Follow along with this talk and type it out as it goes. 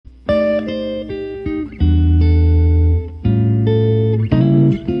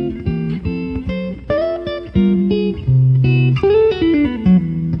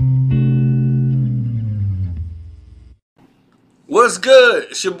What's good?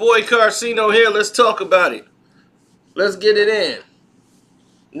 It's your boy Carcino here. Let's talk about it. Let's get it in.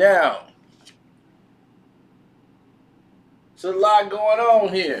 Now, there's a lot going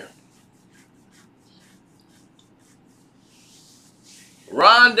on here.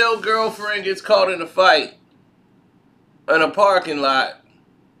 Rondo girlfriend gets caught in a fight in a parking lot,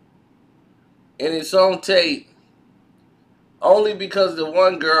 and it's on tape only because the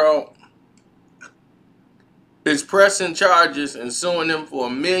one girl is pressing charges and suing them for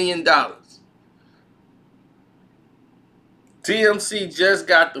 $1 million. TMZ just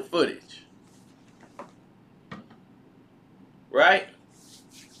got the footage, right?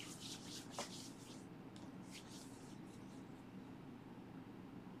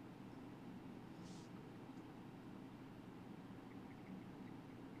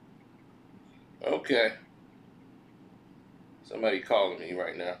 Okay. Somebody calling me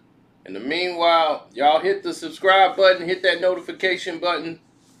right now. In the meanwhile, y'all hit the subscribe button, hit that notification button,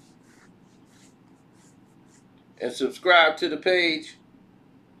 and subscribe to the page.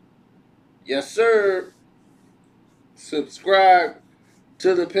 Yes, sir. Subscribe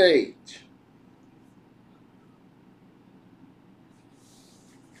to the page.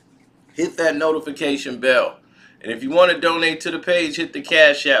 Hit that notification bell. And if you want to donate to the page, hit the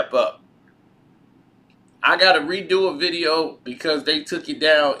Cash App up. I got to redo a video because they took it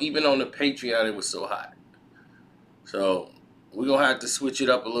down. Even on the Patreon, it was so hot. So we're going to have to switch it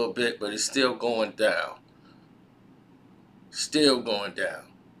up a little bit, but it's still going down. Still going down.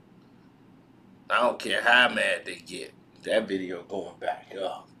 I don't care how mad they get. That video going back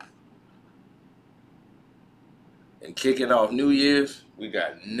up. And kicking off New Year's, we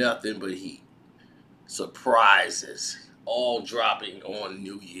got nothing but heat. Surprises all dropping on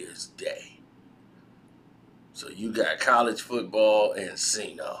New Year's Day. So you got college football and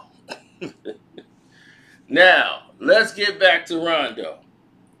Cino. Now, let's get back to Rondo.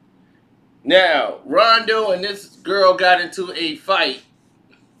 Now, Rondo and this girl got into a fight,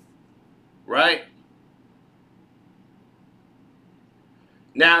 right?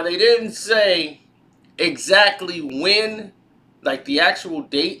 Now, they didn't say exactly when, like the actual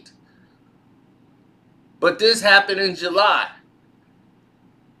date, but this happened in July.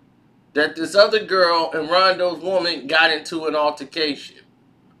 That this other girl and Rondo's woman got into an altercation.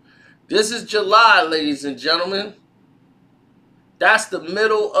 This is July, ladies and gentlemen. That's the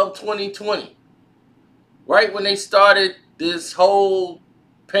middle of 2020. Right when they started this whole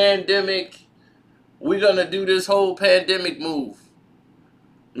pandemic, we're going to do this whole pandemic move.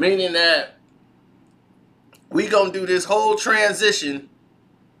 Meaning that we're going to do this whole transition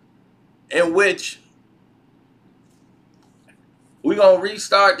in which we're going to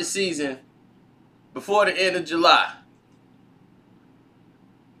restart the season before the end of July.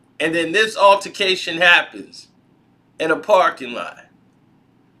 And then this altercation happens in a parking lot.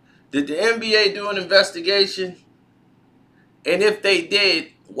 Did the NBA do an investigation? And if they did,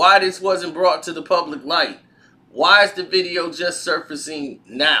 why this wasn't brought to the public light? Why is the video just surfacing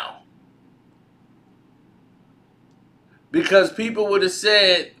now? Because people would have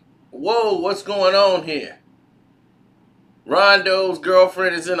said, whoa, what's going on here? Rondo's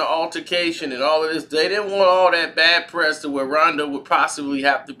girlfriend is in an altercation and all of this. They didn't want all that bad press to where Rondo would possibly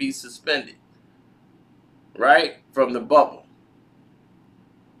have to be suspended. Right? From the bubble.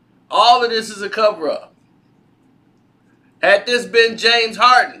 All of this is a cover-up. Had this been James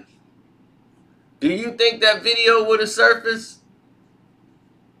Harden, do you think that video would have surfaced?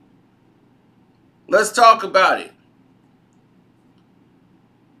 Let's talk about it.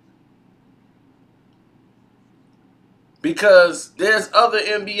 Because there's other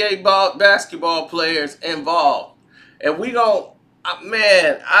NBA basketball players involved. And we gon',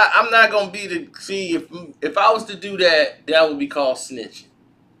 man, I'm not going to be the, see, if I was to do that, that would be called snitching.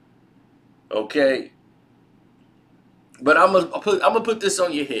 Okay? But I'm gonna put this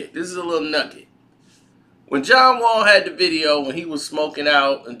on your head. This is a little nugget. When John Wall had the video, when he was smoking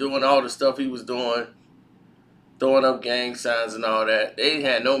out and doing all the stuff he was doing, throwing up gang signs and all that, they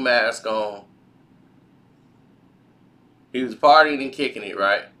had no mask on. He was partying and kicking it,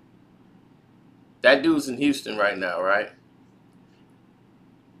 right? That dude's in Houston right now, right?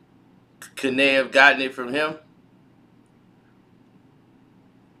 Couldn't they have gotten it from him?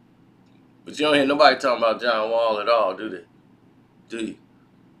 But you don't hear nobody talking about John Wall at all, do they? Do you?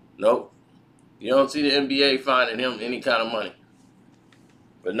 Nope. You don't see the NBA finding him any kind of money.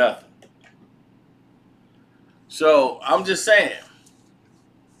 But nothing. So, I'm just saying.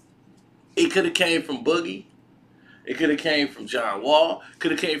 It could have came from Boogie. It could have came from John Wall.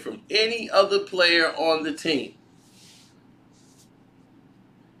 Could have came from any other player on the team.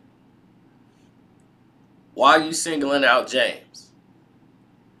 Why are you singling out James?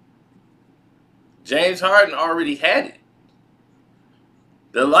 James Harden already had it.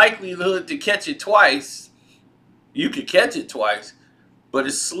 The likelihood to catch it twice, you could catch it twice, but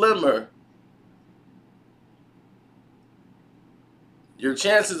it's slimmer. Your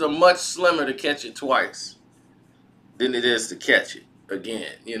chances are much slimmer to catch it twice than it is to catch it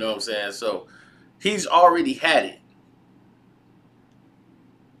again. You know what I'm saying? So he's already had it.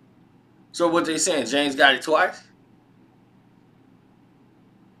 So what they saying? James got it twice?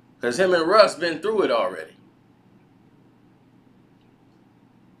 Because him and Russ been through it already.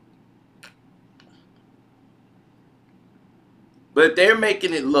 But they're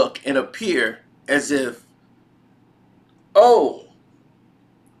making it look and appear as if, oh,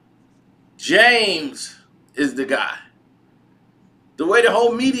 James is the guy. The way the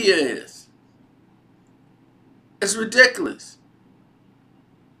whole media is. It's ridiculous.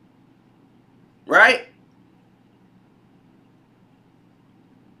 Right?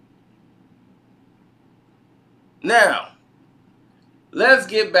 Now, let's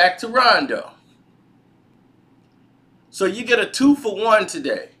get back to Rondo. So you get a 2-for-1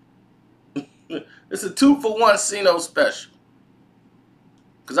 today. It's a 2-for-1 Cino special.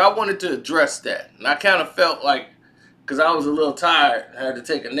 Because I wanted to address that. And I kind of felt like, because I was a little tired, I had to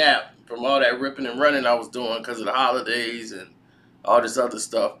take a nap from all that ripping and running I was doing because of the holidays and all this other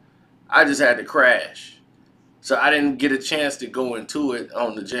stuff. I just had to crash. So I didn't get a chance to go into it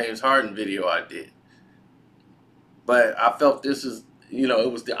on the James Harden video I did. But I felt this is,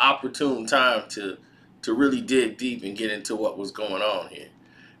 it was the opportune time to really dig deep and get into what was going on here.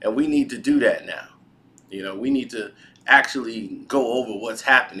 And we need to do that now. We need to actually go over what's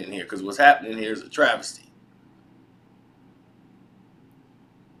happening here, because what's happening here is a travesty.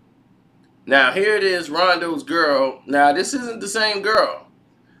 Now, here it is, Rondo's girl. Now, this isn't the same girl.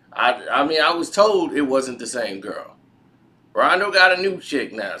 I mean, I was told it wasn't the same girl. Rondo got a new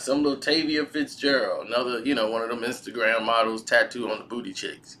chick now, some little Tavia Fitzgerald, another, one of them Instagram models, tattoo on the booty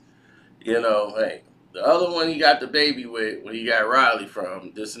chicks. Hey, the other one he got the baby with, when he got Riley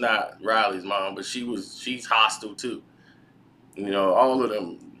from, this is not Riley's mom, but she's hostile too. All of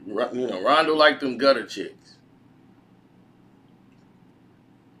them, Rondo liked them gutter chicks.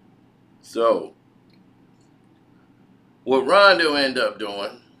 So, what Rondo ended up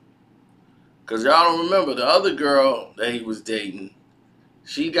doing, because y'all don't remember, the other girl that he was dating,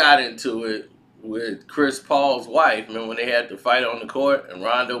 she got into it with Chris Paul's wife. Remember when they had to fight on the court and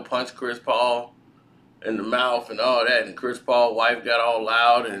Rondo punched Chris Paul in the mouth and all that, and Chris Paul's wife got all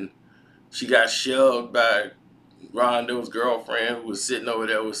loud and she got shoved by Rondo's girlfriend, who was sitting over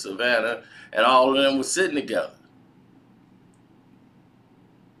there with Savannah, and all of them was sitting together.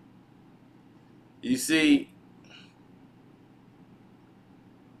 You see,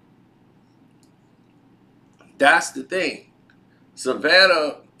 that's the thing.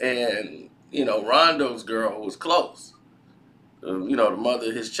 Savannah and, Rondo's girl was close. The mother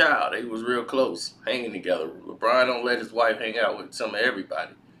of his child, they was real close, hanging together. LeBron don't let his wife hang out with some of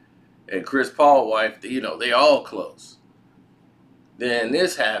everybody. And Chris Paul's wife, they all close. Then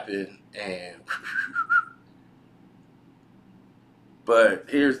this happened, and but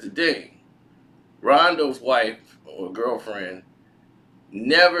here's the thing. Rondo's wife or girlfriend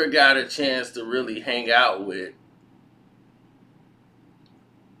never got a chance to really hang out with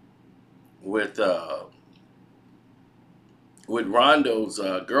Rondo's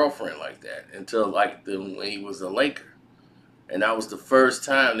girlfriend like that until when he was a Laker. And that was the first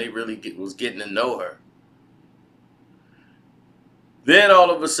time they really was getting to know her. Then all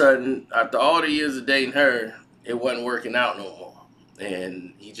of a sudden, after all the years of dating her, it wasn't working out no more.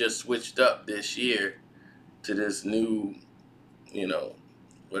 And he just switched up this year to this new,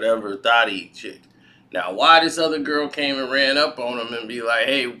 whatever thotty chick. Now, why this other girl came and ran up on him and be like,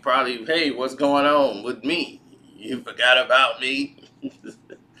 hey, what's going on with me? You forgot about me?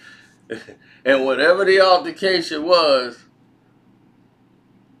 And whatever the altercation was,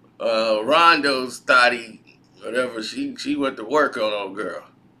 Rondo's thotty, whatever, she went to work on old girl.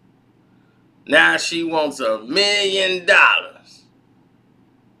 Now she wants $1 million.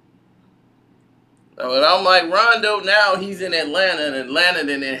 And I'm like, Rondo, now he's in Atlanta, and Atlanta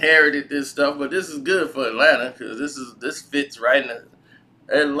then inherited this stuff, but this is good for Atlanta, because this fits right in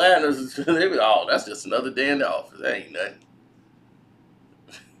Atlanta's, oh, that's just another day in the office. That ain't nothing.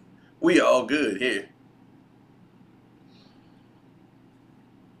 We all good here.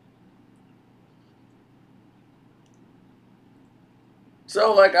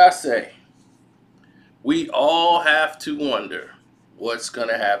 So, like I say, we all have to wonder what's going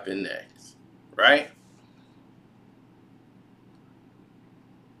to happen next, right?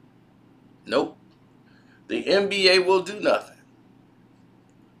 Nope. The NBA will do nothing.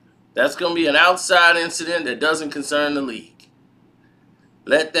 That's going to be an outside incident that doesn't concern the league.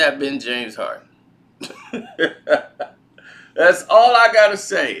 Let that be James Harden. That's all I got to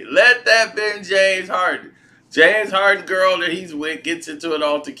say. Let that be James Harden. James Harden girl that he's with gets into an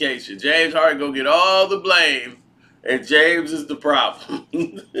altercation. James Harden going to get all the blame, and James is the problem.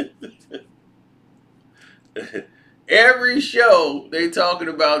 Every show they talking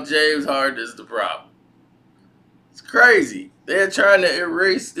about James Harden is the problem. It's crazy. They're trying to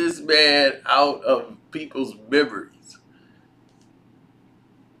erase this man out of people's memories.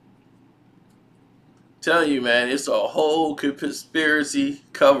 I'm telling you, man, it's a whole conspiracy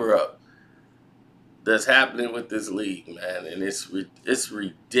cover-up that's happening with this league, man, and it's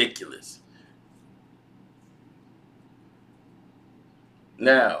ridiculous.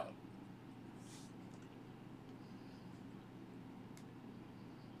 Now,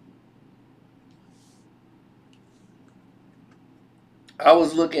 I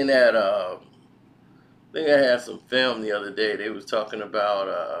was looking at, I think I had some film the other day. They was talking about,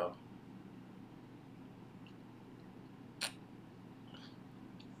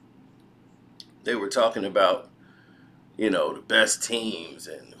 the best teams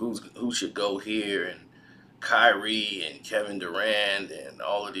and who should go here, and Kyrie and Kevin Durant and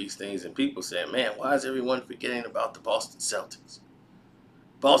all of these things. And people saying, man, why is everyone forgetting about the Boston Celtics?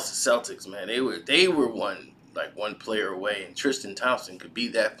 Boston Celtics, man, they were one player away, and Tristan Thompson could be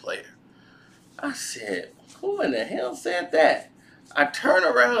that player. I said, who in the hell said that? I turn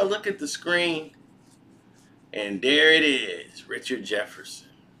around and look at the screen, and there it is, Richard Jefferson.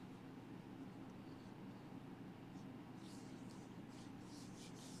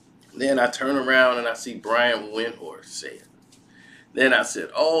 Then I turn around and I see Brian Windhorst say it. Then I said,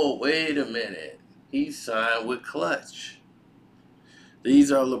 oh, wait a minute. He signed with Clutch.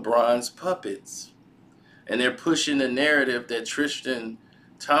 These are LeBron's puppets. And they're pushing the narrative that Tristan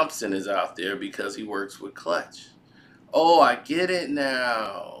Thompson is out there because he works with Clutch. Oh, I get it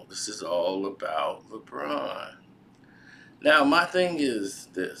now. This is all about LeBron. Now, my thing is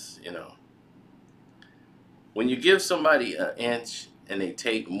this, when you give somebody an inch and they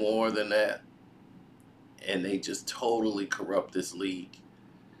take more than that, and they just totally corrupt this league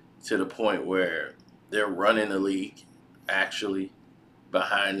to the point where they're running the league actually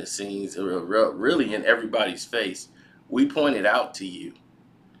behind the scenes, really in everybody's face. We pointed out to you,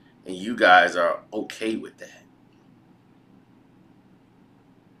 and you guys are okay with that.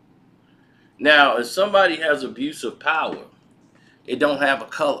 Now, if somebody has abuse of power, it don't have a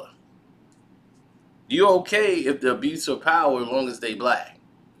color. You okay if the abuse of power as long as they black.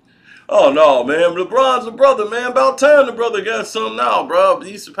 Oh, no, man. LeBron's a brother, man. About time the brother got something now, bro.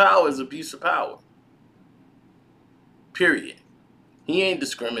 Abuse of power is abuse of power. Period. He ain't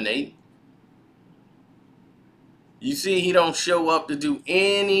discriminating. You see, he don't show up to do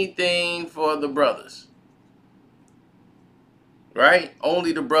anything for the brothers. Right?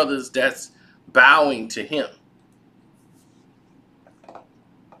 Only the brothers that's bowing to him.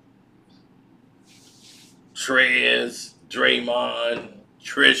 Trez, Draymond,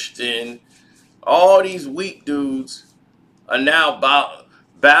 Tristan, all these weak dudes are now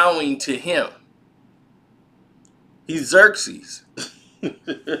bowing to him. He's Xerxes.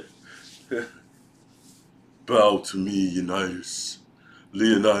 Bow to me, Leonidas.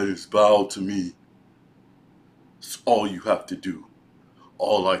 Leonidas, bow to me. It's all you have to do.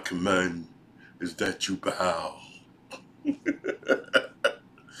 All I command is that you bow.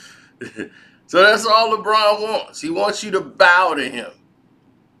 So that's all LeBron wants. He wants you to bow to him.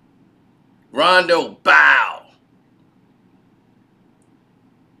 Rondo, bow.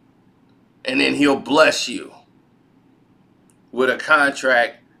 And then he'll bless you with a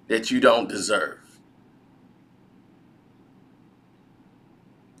contract that you don't deserve.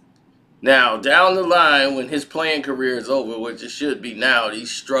 Now, down the line, when his playing career is over, which it should be now,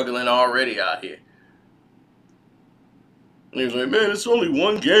 he's struggling already out here. And he's like, man, it's only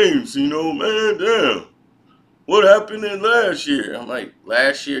one game, man, damn. What happened in last year? I'm like,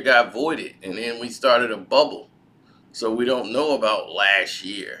 last year got voided, and then we started a bubble. So we don't know about last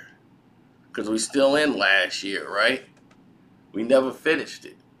year. Because we're still in last year, right? We never finished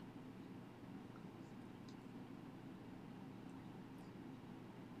it.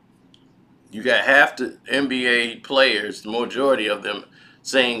 You got half the NBA players, the majority of them,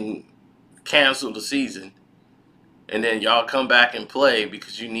 saying cancel the season. And then y'all come back and play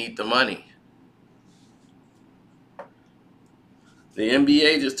because you need the money. The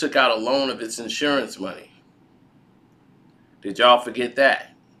NBA just took out a loan of its insurance money. Did y'all forget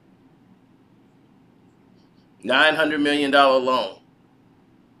that? $900 million loan.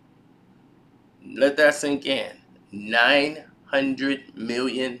 Let that sink in. $900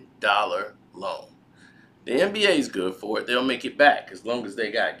 million. loan. The NBA is good for it. They'll make it back as long as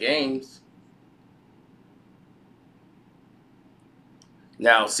they got games.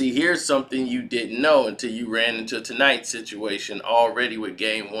 Now, see, here's something you didn't know until you ran into tonight's situation already with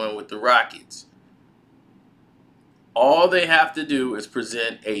Game 1 with the Rockets. All they have to do is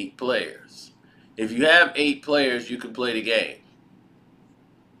present 8 players. If you have 8 players, you can play the game.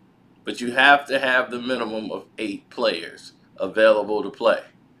 But you have to have the minimum of 8 players available to play.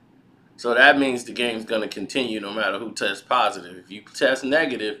 So that means the game's going to continue no matter who tests positive. If you test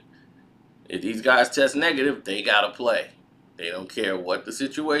negative, if these guys test negative, they got to play. They don't care what the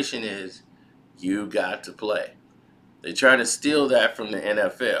situation is. You got to play. They're trying to steal that from the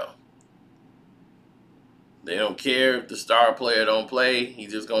NFL. They don't care if the star player don't play.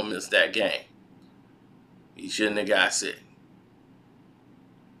 He's just going to miss that game. He shouldn't have got sick.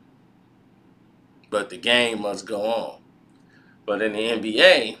 But the game must go on. But in the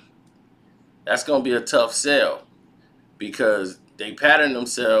NBA, that's going to be a tough sell because they pattern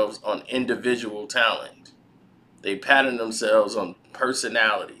themselves on individual talent. They pattern themselves on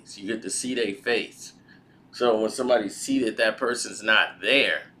personalities. You get to see their face. So when somebody see that person's not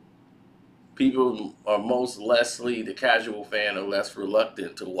there, people are the casual fan are less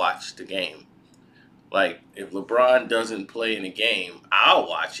reluctant to watch the game. Like, if LeBron doesn't play in a game, I'll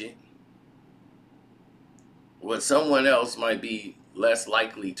watch it. But someone else might be less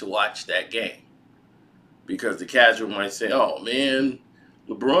likely to watch that game. Because the casual might say, oh man,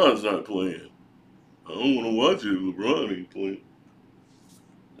 LeBron's not playing. I don't want to watch it if LeBron ain't playing.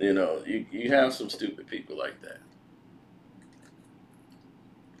 You know, you have some stupid people like that.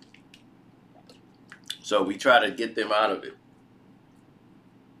 So we try to get them out of it.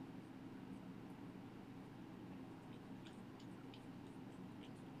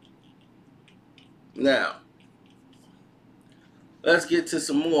 Now, let's get to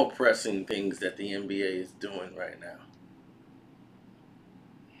some more pressing things that the NBA is doing right now.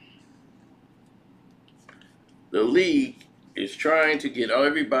 The league is trying to get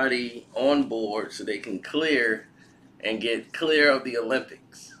everybody on board so they can clear and get clear of the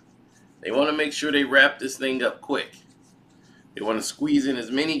Olympics. They want to make sure they wrap this thing up quick. They want to squeeze in as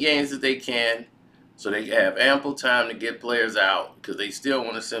many games as they can so they can have ample time to get players out because they still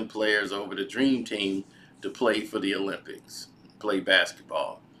want to send players over the Dream Team to play for the Olympics, play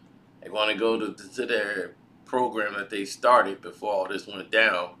basketball. They want to go to their program that they started before all this went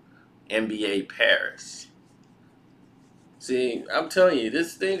down, NBA Paris. See, I'm telling you,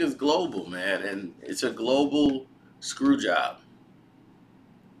 this thing is global, man, and it's a global screw job.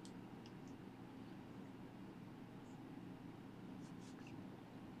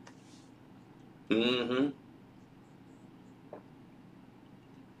 Mm-hmm.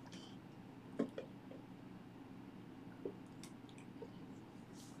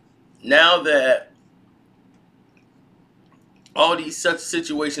 Now that all these such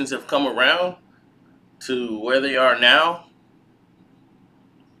situations have come around to where they are now,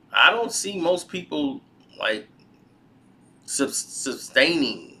 I don't see most people like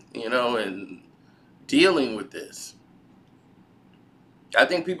sustaining, and dealing with this. I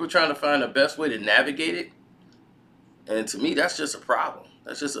think people are trying to find the best way to navigate it. And to me, that's just a problem.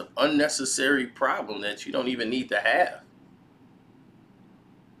 That's just an unnecessary problem that you don't even need to have.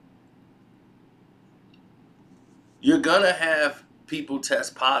 You're going to have people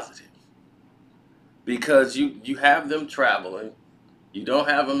test positive because you have them traveling. You don't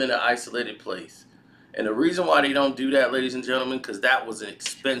have them in an isolated place. And the reason why they don't do that, ladies and gentlemen, because that was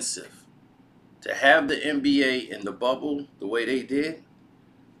expensive. To have the NBA in the bubble the way they did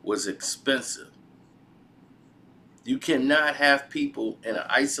was expensive. You cannot have people in an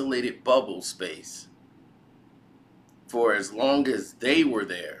isolated bubble space for as long as they were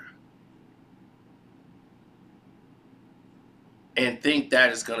there and think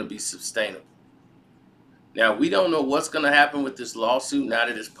that is going to be sustainable. Now, we don't know what's going to happen with this lawsuit now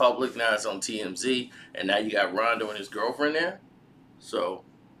that it's public, now it's on TMZ, and now you got Rondo and his girlfriend there. So,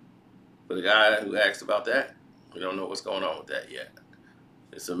 for the guy who asked about that, we don't know what's going on with that yet.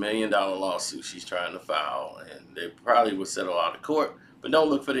 It's $1 million lawsuit she's trying to file, and they probably will settle out of court, but don't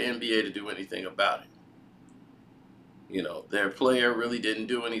look for the NBA to do anything about it. Their player really didn't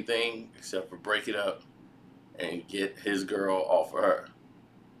do anything except for break it up and get his girl off of her.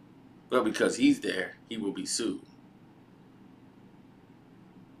 But because he's there, he will be sued.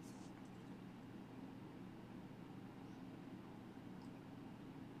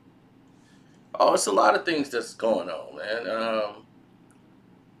 Oh, it's a lot of things that's going on, man.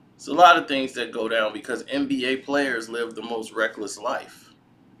 It's a lot of things that go down because NBA players live the most reckless life.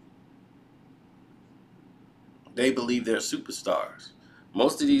 They believe they're superstars.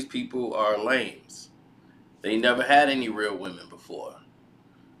 Most of these people are lames. They never had any real women before.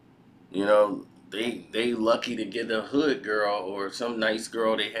 You know, they lucky to get a hood girl or some nice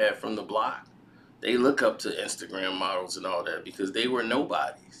girl they had from the block. They look up to Instagram models and all that because they were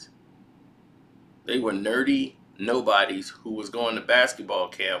nobodies. They were nerdy nobodies who was going to basketball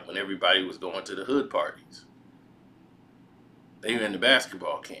camp when everybody was going to the hood parties. They were in the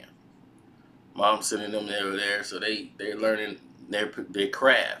basketball camp. Mom sending them over there, so they're learning their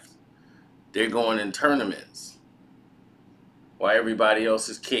craft. They're going in tournaments while everybody else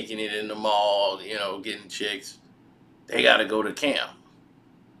is kicking it in the mall, you know, getting chicks. They got to go to camp.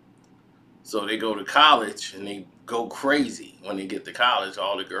 So they go to college and they go crazy when they get to college,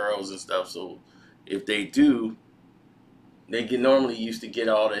 all the girls and stuff. So if they do, they get normally used to get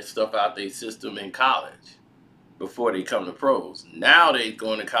all that stuff out their system in college before they come to pros. Now they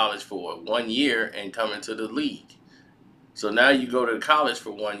going to college for 1 year and come into the league. So now you go to college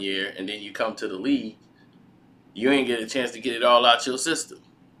for 1 year and then you come to the league. You ain't get a chance to get it all out your system.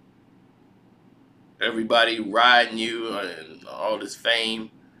 Everybody riding you and all this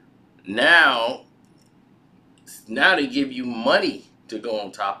fame. Now they give you money to go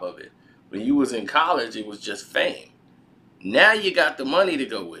on top of it. When you was in college, it was just fame. Now you got the money to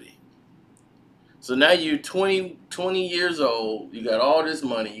go with it. So now you're 20 years old. You got all this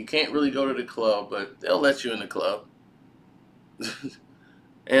money. You can't really go to the club, but they'll let you in the club.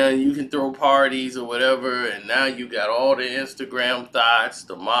 And you can throw parties or whatever. And now you got all the Instagram thoughts,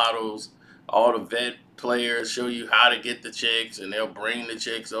 the models, all the vet players show you how to get the chicks, and they'll bring the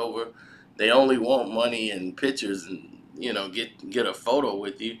chicks over. They only want money and pictures and, you know, get a photo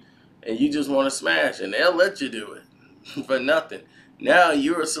with you. And you just want to smash, and they'll let you do it for nothing. Now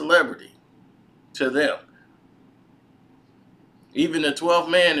you're a celebrity to them. Even the 12th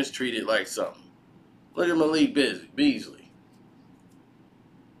man is treated like something. Look at Malik Beasley.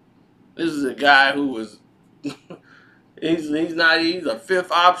 This is a guy who was he's a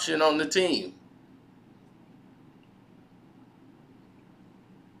fifth option on the team.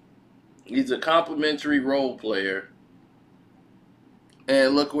 He's a complimentary role player.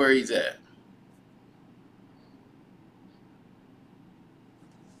 And look where he's at.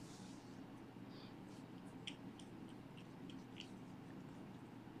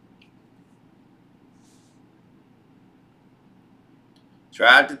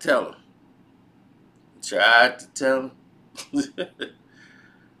 Tried to tell him.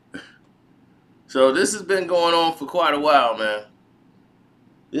 So this has been going on for quite a while, man.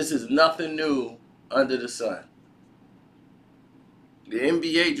 This is nothing new under the sun. The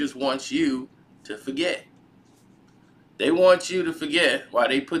NBA just wants you to forget. They want you to forget while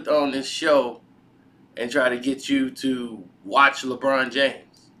they put on this show and try to get you to watch LeBron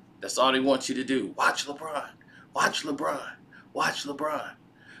James. That's all they want you to do. Watch LeBron. Watch LeBron. Watch LeBron.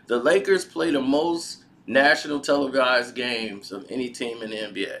 The Lakers play the most national televised games of any team in the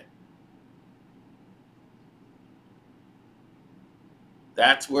NBA.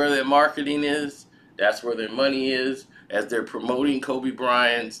 That's where their marketing is. That's where their money is. As they're promoting Kobe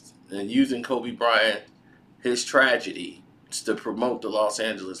Bryant and using Kobe Bryant, his tragedy, to promote the Los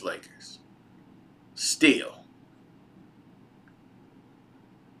Angeles Lakers. Still.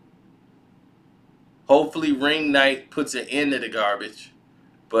 Hopefully ring night puts an end to the garbage.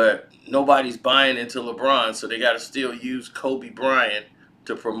 But nobody's buying into LeBron, so they got to still use Kobe Bryant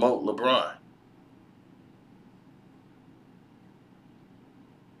to promote LeBron.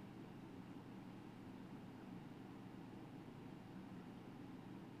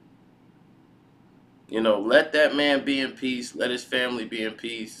 You know, let that man be in peace. Let his family be in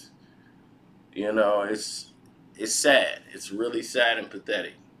peace. You know, it's sad. It's really sad and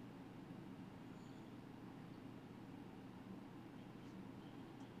pathetic.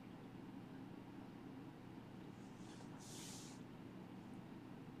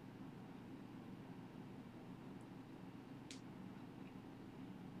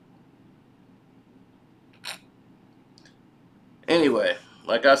 Anyway,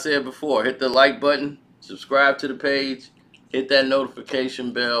 like I said before, hit the like button, subscribe to the page, hit that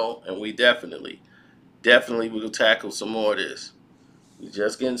notification bell, and we definitely will tackle some more of this. We're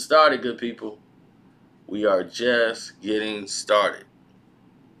just getting started, good people. We are just getting started.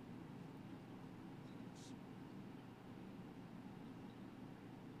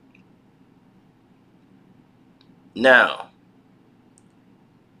 Now,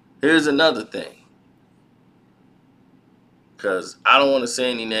 here's another thing. Because I don't want to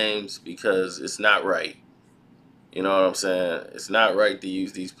say any names because it's not right. You know what I'm saying? It's not right to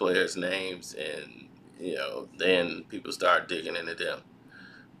use these players' names and, you know, then people start digging into them.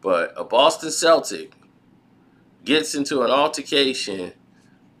 But a Boston Celtic gets into an altercation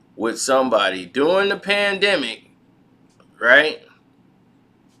with somebody during the pandemic, right?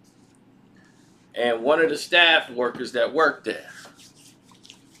 And one of the staff workers that worked there.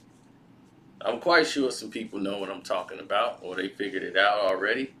 I'm quite sure some people know what I'm talking about, or they figured it out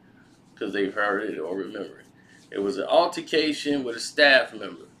already because they've heard it or remember it. It was an altercation with a staff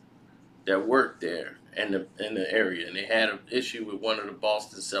member that worked there in the area, and they had an issue with one of the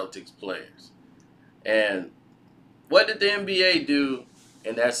Boston Celtics players. And what did the NBA do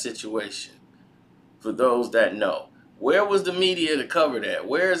in that situation? For those that know, where was the media to cover that?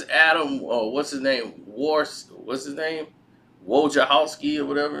 Where's Adam? Oh, what's his name? What's his name? Wojciechowski or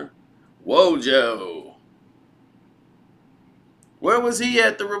whatever. Wojo. Where was he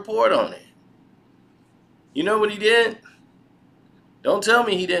at the report on it? You know what he did? Don't tell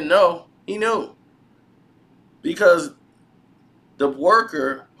me he didn't know. He knew. Because the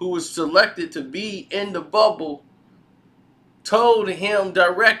worker who was selected to be in the bubble told him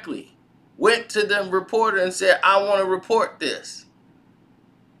directly, went to the reporter and said, I want to report this.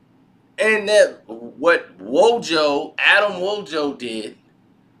 And that what Adam Wojo did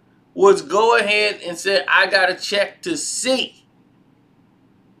was go ahead and say, I got to check to see.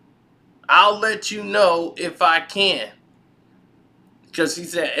 I'll let you know if I can. Because he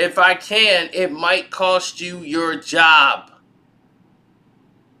said, if I can, it might cost you your job.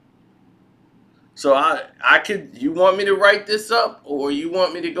 So I could, you want me to write this up or you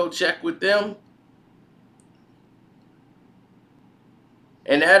want me to go check with them?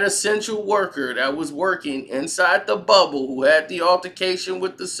 And that essential worker that was working inside the bubble who had the altercation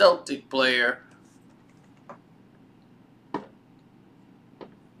with the Celtic player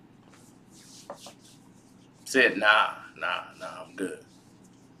said, nah, I'm good.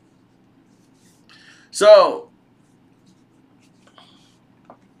 So,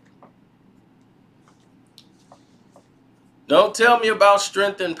 don't tell me about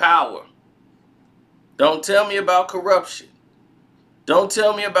strength and power. Don't tell me about corruption. Don't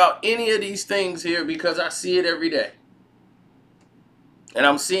tell me about any of these things here because I see it every day. And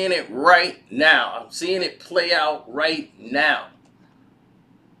I'm seeing it right now. I'm seeing it play out right now.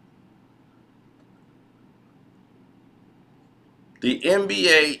 The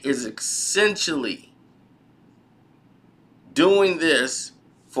NBA is essentially doing this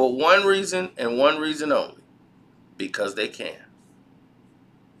for one reason and one reason only. Because they can.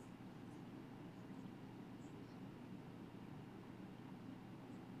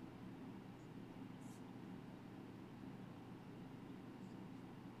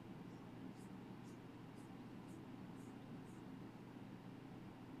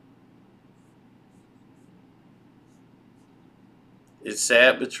 It's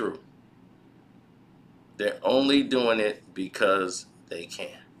sad but true. They're only doing it because they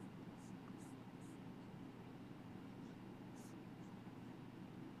can.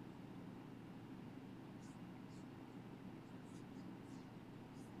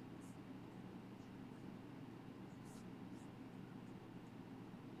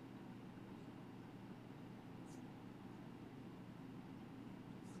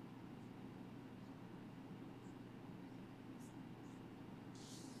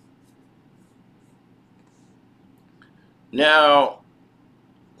 Now,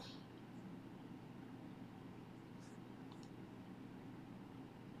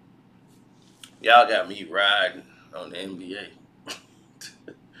 y'all got me riding on the NBA.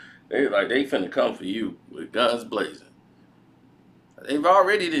 They finna come for you with guns blazing. They've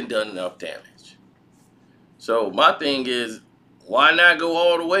already done enough damage. So my thing is, why not go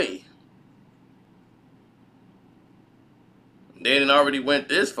all the way? They didn't already went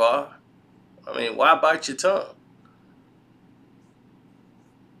this far. I mean, why bite your tongue?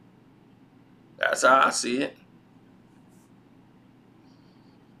 That's how I see it.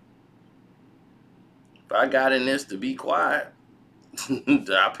 If I got in this to be quiet,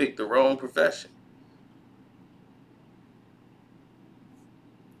 I picked the wrong profession.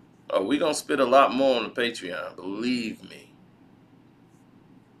 Oh, we gonna spit a lot more on the Patreon, believe me.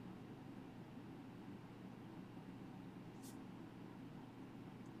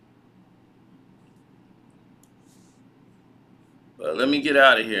 But let me get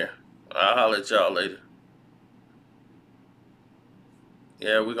out of here. I'll holler at y'all later.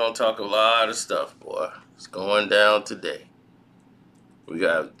 Yeah, we're gonna talk a lot of stuff, boy. It's going down today. We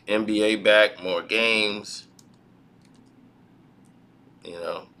got NBA back, more games.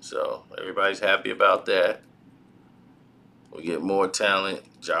 So everybody's happy about that. We get more talent.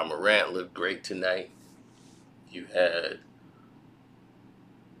 Ja Morant looked great tonight. You had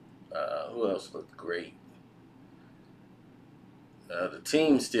who else looked great? The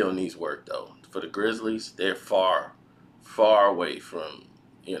team still needs work though. For the Grizzlies, they're far away from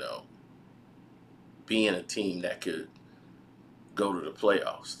you know, being a team that could go to the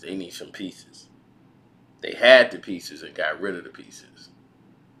playoffs. They need some pieces. They had the pieces and got rid of the pieces.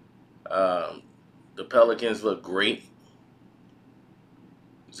 Um, the Pelicans look great.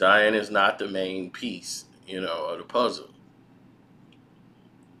 Zion is not the main piece, of the puzzle.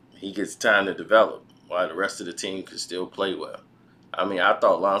 He gets time to develop while the rest of the team can still play well. I mean, I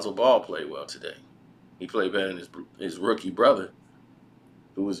thought Lonzo Ball played well today. He played better than his rookie brother,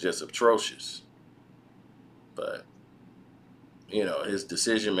 who was just atrocious. But his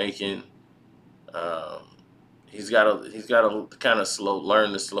decision making, um, he's got to kind of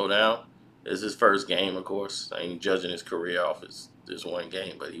learn to slow down. It's his first game, of course. I ain't judging his career off as this one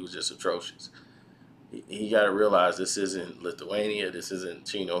game, but he was just atrocious. He got to realize this isn't Lithuania. This isn't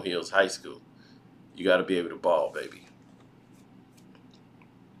Chino Hills High School. You got to be able to ball, baby.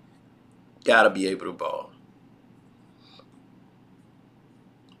 Got to be able to ball.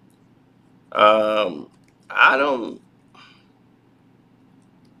 Um, I don't.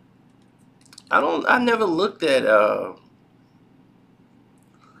 I never looked at. I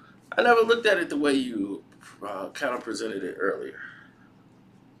never looked at it the way you kind of presented it earlier.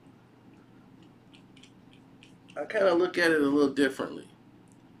 I kind of look at it a little differently.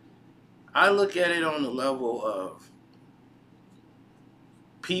 I look at it on the level of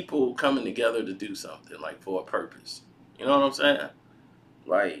people coming together to do something, like for a purpose. You know what I'm saying?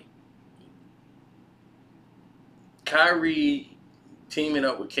 Like Kyrie teaming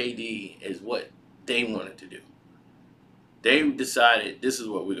up with KD is what they wanted to do. They decided this is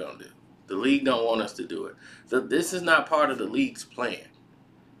what we're gonna do. The league don't want us to do it. So this is not part of the league's plan.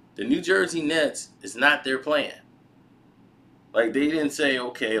 The New Jersey Nets is not their plan. Like they didn't say,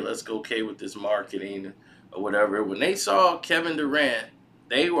 okay, let's go with this marketing or whatever. When they saw Kevin Durant,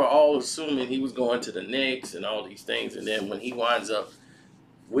 they were all assuming he was going to the Knicks and all these things. And then when he winds up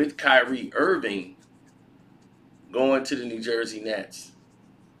with Kyrie Irving going to the New Jersey Nets,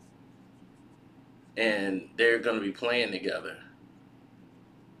 and they're going to be playing together.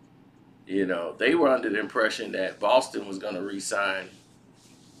 They were under the impression that Boston was going to re-sign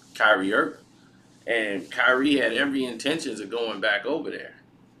Kyrie Irving. And Kyrie had every intentions of going back over there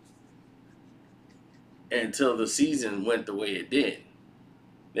until the season went the way it did.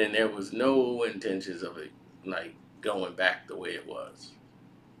 Then there was no intentions of it like going back the way it was.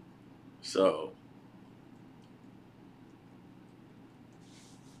 So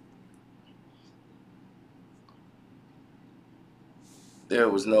there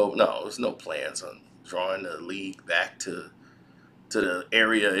was no plans on drawing the league back to the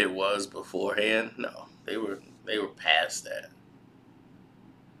area it was beforehand. No, they were past that.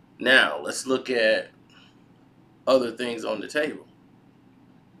 Now let's look at other things on the table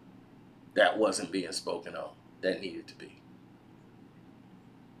that wasn't being spoken of that needed to be.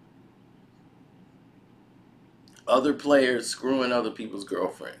 Other players screwing other people's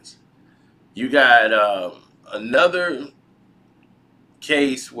girlfriends. You got another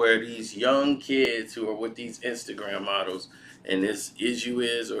case where these young kids who are with these Instagram models, and this is you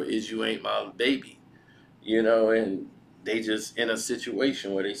is or is you ain't my baby, and they just in a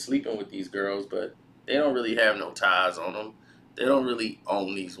situation where they sleeping with these girls, but they don't really have no ties on them. They don't really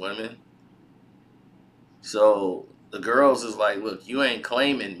own these women. So the girls is like, look, you ain't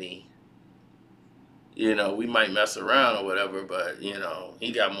claiming me. We might mess around or whatever, but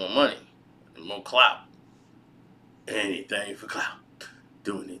he got more money, more clout. Anything for clout.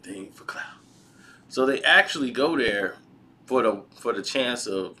 Do anything for clout. So they actually go there for the chance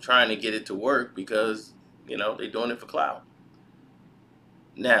of trying to get it to work because they're doing it for clout.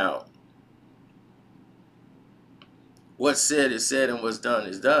 Now, what's said is said and what's done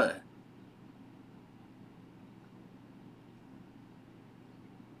is done.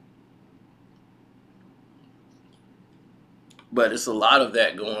 But it's a lot of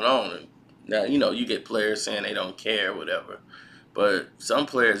that going on. Now, you get players saying they don't care, whatever. But some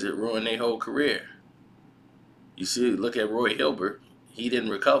players, it ruined their whole career. You see, look at Roy Hilbert. He didn't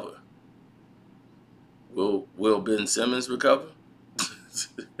recover. Will Ben Simmons recover?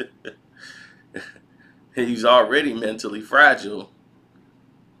 He's already mentally fragile.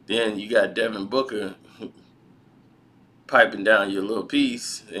 Then you got Devin Booker piping down your little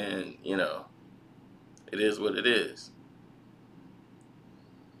piece, and it is what it is.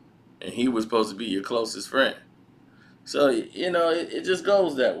 And he was supposed to be your closest friend. So, it just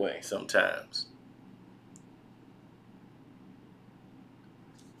goes that way sometimes.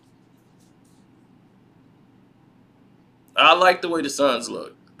 I like the way the Suns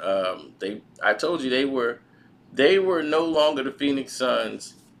look. I told you they were no longer the Phoenix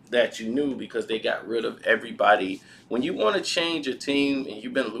Suns that you knew because they got rid of everybody. When you want to change a team and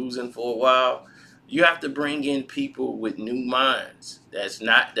you've been losing for a while, you have to bring in people with new minds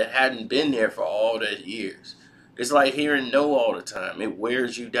that hadn't been there for all the years. It's like hearing no all the time. It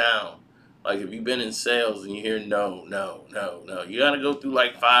wears you down. Like if you've been in sales and you hear no, no, no, no, you got to go through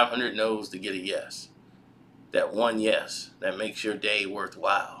like 500 no's to get a yes. That one yes that makes your day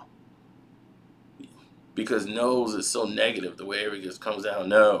worthwhile. Because no's is so negative the way everything just comes down.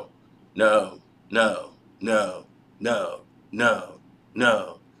 No, no, no, no, no, no,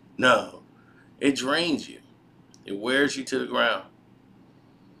 no, no. It drains you. It wears you to the ground.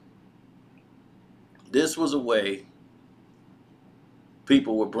 This was a way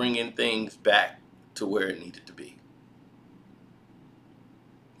people were bringing things back to where it needed to be.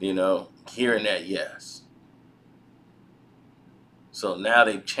 You know, hearing that yes. So now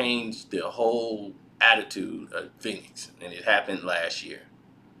they've changed the whole attitude of Phoenix, and it happened last year.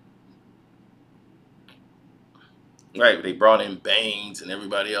 Right, they brought in Baines and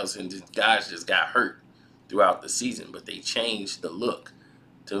everybody else, and the guys just got hurt throughout the season, but they changed the look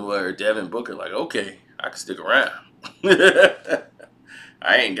to where Devin Booker, like, okay, I can stick around.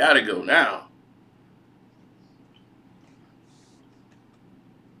 I ain't got to go now.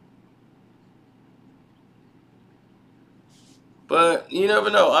 But you never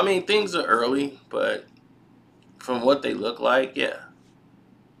know. I mean, things are early, but from what they look like, yeah.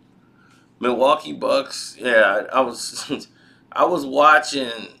 Milwaukee Bucks, yeah, I was I was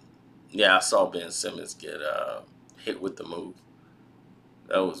watching, yeah, I saw Ben Simmons get hit with the move.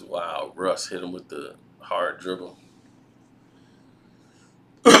 That was wild. Russ hit him with the hard dribble.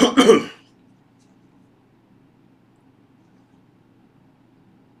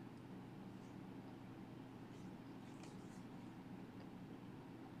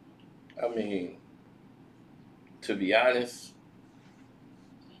 I mean, to be honest,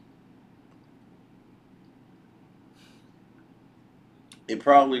 it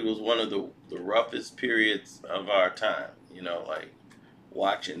probably was one of the roughest periods of our time, you know, like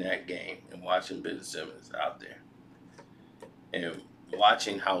watching that game and watching Ben Simmons out there and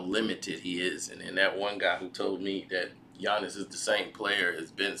watching how limited he is. And then that one guy who told me that Giannis is the same player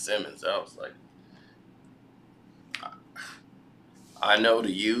as Ben Simmons, I was like, I know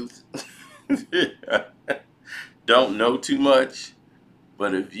the youth don't know too much,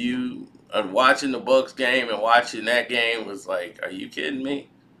 but if you are watching the Bucks game and watching that game was like, are you kidding me?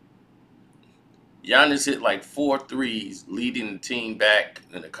 Giannis hit like 4 threes, leading the team back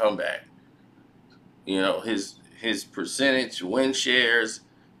in the comeback. You know, his percentage, win shares,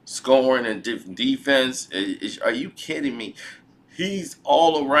 scoring, and defense. Are you kidding me? He's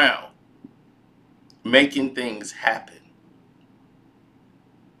all around making things happen.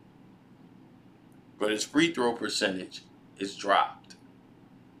 But his free throw percentage is dropped.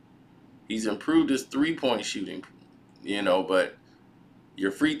 He's improved his 3-point shooting, you know, but your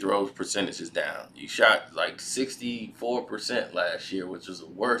free throws percentage is down. You shot like 64% last year, which was the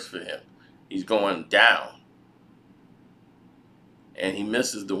worst for him. He's going down. And he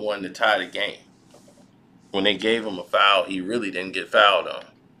misses the one to tie the game. When they gave him a foul, he really didn't get fouled on.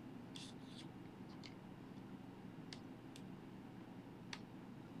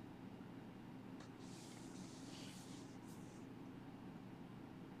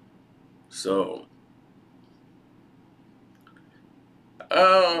 So,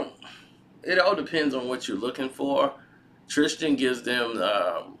 um, it all depends on what you're looking for. Tristan gives them,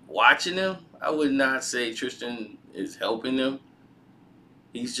 watching them, I would not say Tristan is helping them.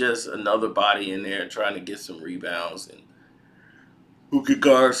 He's just another body in there trying to get some rebounds and who could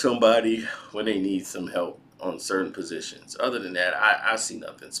guard somebody when they need some help on certain positions. Other than that, I see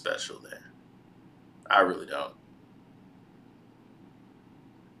nothing special there. I really don't.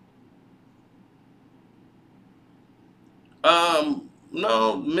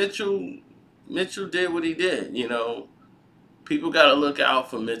 No, Mitchell did what he did. You know, people got to look out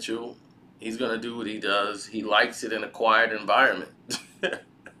for Mitchell. He's gonna do what he does. He likes it in a quiet environment.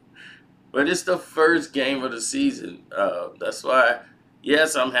 But it's the first game of the season. That's why,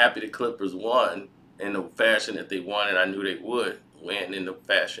 yes, I'm happy the Clippers won in the fashion that they won, and I knew they would win in the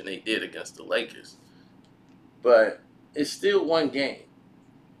fashion they did against the Lakers. But it's still one game.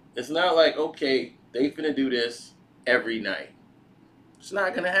 It's not like, okay, they finna do this every night. It's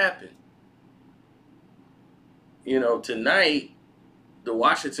not gonna happen. You know, tonight the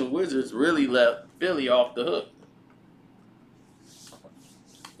Washington Wizards really left Philly off the hook.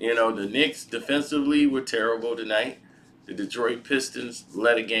 You know, the Knicks defensively were terrible tonight. The Detroit Pistons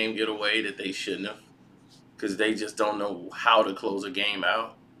let a game get away that they shouldn't have because they just don't know how to close a game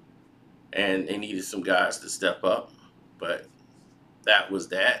out. And they needed some guys to step up. But that was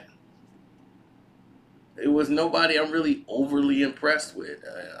that. It was nobody I'm really overly impressed with.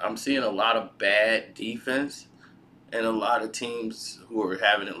 I'm seeing a lot of bad defense and a lot of teams who are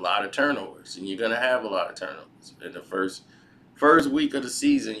having a lot of turnovers, and you're gonna have a lot of turnovers in the first week of the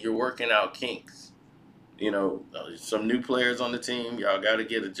season. You're working out kinks. Some new players on the team. Y'all got to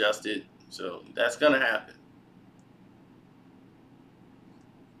get adjusted. So that's gonna happen.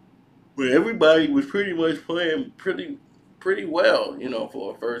 But everybody was pretty much playing pretty well,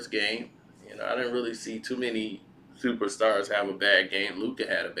 for a first game. I didn't really see too many superstars have a bad game. Luka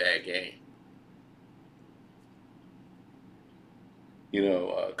had a bad game.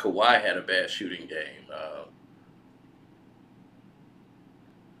 Kawhi had a bad shooting game.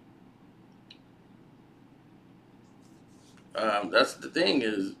 That's the thing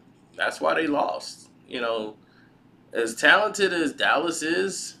is that's why they lost. As talented as Dallas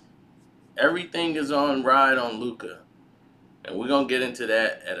is, everything is on ride on Luka. And we're going to get into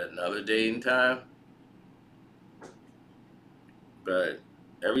that at another day and time. But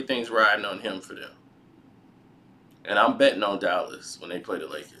everything's riding on him for them. And I'm betting on Dallas when they play the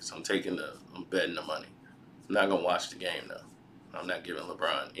Lakers. I'm betting the money. I'm not going to watch the game, though. I'm not giving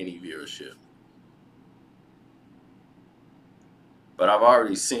LeBron any viewership. But I've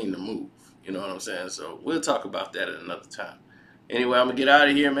already seen the move. You know what I'm saying? So we'll talk about that at another time. Anyway, I'm going to get out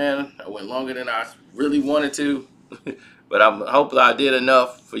of here, man. I went longer than I really wanted to. But hopefully I did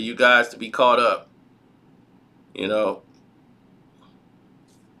enough for you guys to be caught up. I'm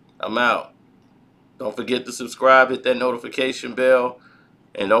out. Don't forget to subscribe, hit that notification bell.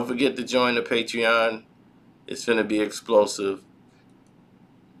 And don't forget to join the Patreon. It's going to be explosive.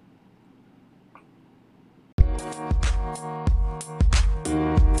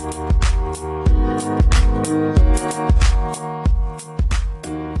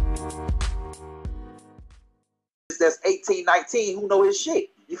 That's 18, 19, who know his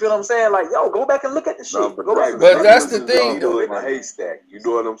shit. You feel what I'm saying? Like, yo, go back and look at the shit. No, Go back. But that's the thing, though. In a haystack. You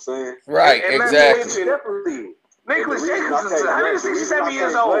know what I'm saying? Right, and exactly. Nicholas Jacobs is 167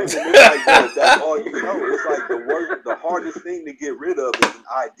 years old. That's all you know. It's like the hardest thing to get rid of is an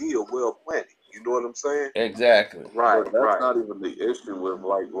idea well planted. You know what I'm saying? Exactly. Right. But that's not even the issue with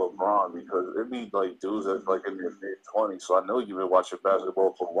like LeBron, because it needs like dudes that's like in their mid-20s. So I know you've been watching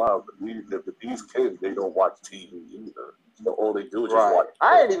basketball for a while, but these kids, they don't watch TV either. So all they do is just watch.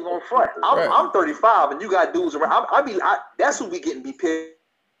 I ain't even gonna front. I'm 35, and you got dudes around. That's who be getting me pissed.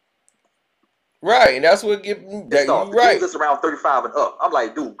 Right, and that's what get that you right. That's around 35 and up. I'm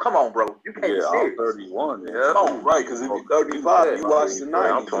like, dude, come on, bro. You can't be serious. I'm 31. Yeah. Oh, right, because if you're 35, you watch the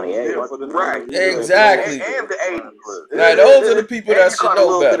 90s. I'm 28. Right. Exactly. And the 80s. Now, those are the people that should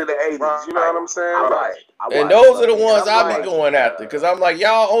know better. The 80s, you know what I'm saying? Right. And those are the ones I be going after, because I'm like,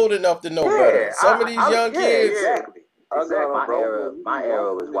 y'all old enough to know better. Some of these young kids. Exactly. My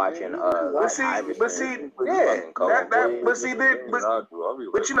era was watching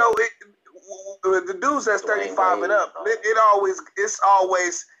the dudes that's 35 and up,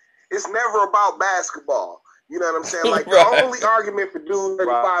 it's never about basketball. You know what I'm saying? Like the only argument for dude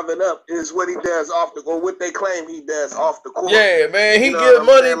 35 and up is what he does off the, or what they claim he does off the court. Yeah, man, he give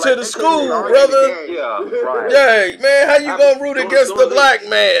money to the school, brother. Yeah, man, how you gonna root against the black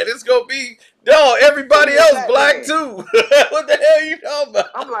man? It's gonna be everybody else black too. What the hell you talking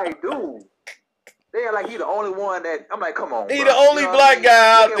about? I'm like, dude. They're like, he the only one that, I'm like, come on, he the only black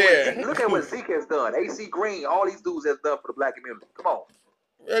guy out there. Look at what Zeke has done. AC Green, all these dudes has done for the black community. Come on.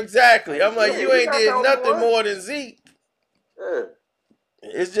 Exactly. I'm like, you ain't did nothing more than Zeke. Yeah.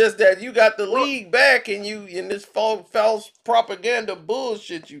 It's just that you got the league back and you in this false propaganda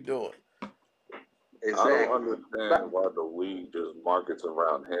bullshit you doing. Exactly. I don't understand why the league just markets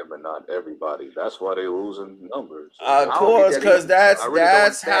around him and not everybody. That's why they losing numbers. Of course, because that's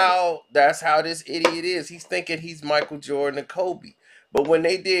how this idiot is. He's thinking he's Michael Jordan and Kobe. But when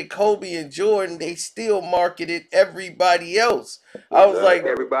they did Kobe and Jordan, they still marketed everybody else. I was like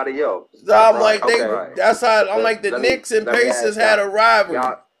everybody else. So I'm like that's how I'm like the Knicks and Pacers had a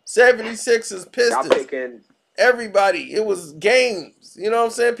rivalry. 76ers, Pistons. Everybody, it was games. You know what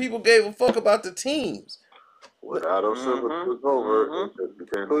I'm saying? People gave a fuck about the teams. When Adam Silver took over,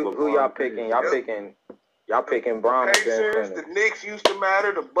 who y'all picking? Y'all picking Brown and Ben Simmons. The Knicks used to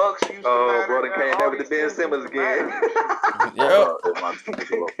matter. The Bucks used to matter. Oh, brother, can't never to Ben Simmons again. You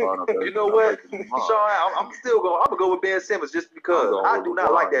know what, Sean? I'm still going. I'm gonna go with Ben Simmons just because I do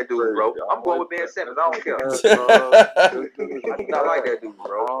not like that dude, bro. I'm going with Ben Simmons. I don't care. I do not like that dude,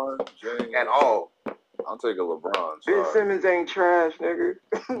 bro, at all. I'm taking LeBron. Ben Simmons ain't trash, nigga.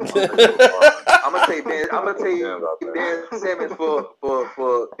 I'm gonna take Ben Simmons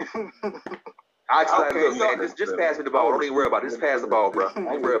for. I just look, man, just pass me the ball. Don't even worry about it. Just pass the ball, bro.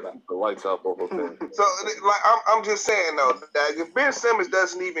 Don't worry about it. The lights out both of them. So, like, I'm just saying though, that if Ben Simmons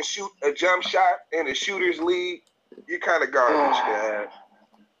doesn't even shoot a jump shot in the shooters league, you're kind of garbage, man.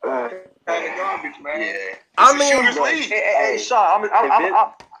 Kind of garbage, man. Yeah. I mean, shooters league. Hey, Sean, I'm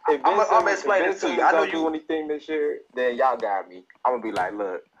gonna explain this this to you. I know you do anything this year, then y'all got me. I'm gonna be like,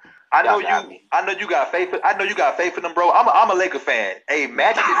 look. I know you got faith. I know you got faith in them, bro. I'm a Laker fan. Hey,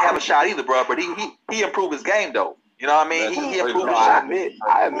 Magic didn't have a shot either, bro. But he improved his game though. You know what I mean? He improved his shot.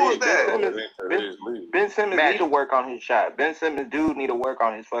 I admit Ben Simmons need to work on his shot. Ben Simmons do need to work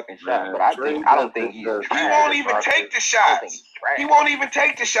on his fucking shot. But I don't think he's. He won't even take the shots. He won't even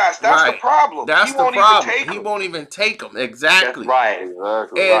take the shots. That's the problem. That's the problem. He won't even take them. Exactly. That's right.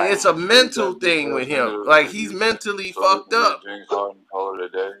 Exactly. And it's a mental thing with him. Like, he's mentally fucked up. James Harden called it a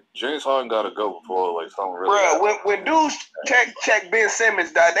day. James Harden got to go before like something really. Bro, when dudes check Ben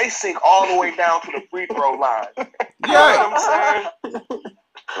Simmons, dog, they sink all the way down to the free throw line. You know what I'm saying?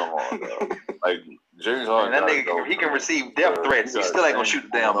 Come on, bro. Like James Harden. Man, that nigga, he can receive death threats. He still ain't gonna shoot the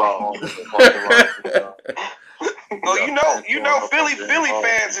damn ball. Oh, you know, Philly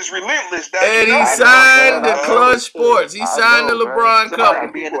fans is relentless. And he signed the Clutch Sports. He signed the LeBron Somebody Cup.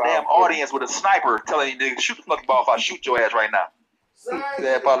 can be in the damn audience with a sniper telling you, nigga, shoot the fucking ball if I shoot your ass right now.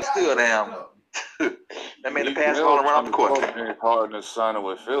 That probably still damn. That made the pass ball and run off the court. James Harden is signing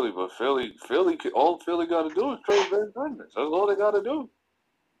with Philly, but Philly, all Philly got to do is trade Ben Simmons. That's all they got to do.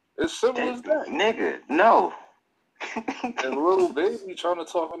 It's simple as that. Nigga, no. And little baby trying to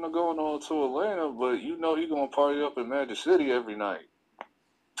talk him to going on to Atlanta, but you know he gonna party up in Magic City every night.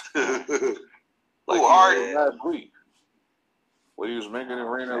 Like Harden last week, when he was making it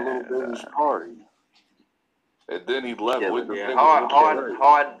rain at little baby's party, and then he left with the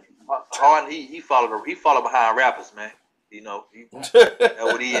Harden. He followed behind rappers, man. You know, that's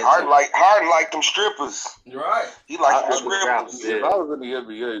what he is. Harden like them strippers. Right. He like them strippers. If I was in the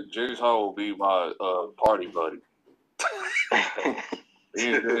NBA, James Harden would be my party buddy.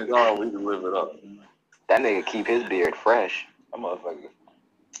 He and James Harden, we can live it up. That nigga keep his beard fresh. That motherfucker.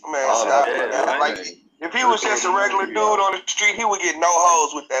 Man, stop it. Man. Like, if he was just a regular dude on the street, he would get no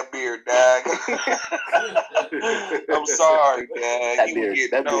hoes with that beard, dog. I'm sorry, dog. He would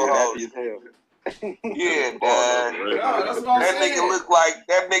get no hoes. Yeah, dog. That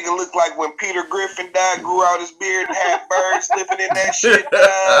nigga look like when Peter Griffin died, grew out his beard and had birds living in that shit,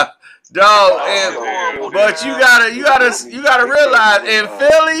 dog. Dog, but you gotta realize, in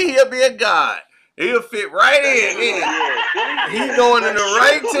Philly, he'll be a god. He'll fit right in. He's going in the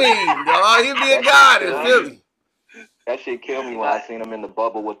right team, dog. He'll be a god in Philly. That shit killed me when I seen him in the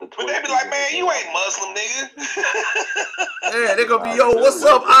bubble with the But they be like, man, you ain't Muslim, nigga. Yeah, they gonna be, yo, what's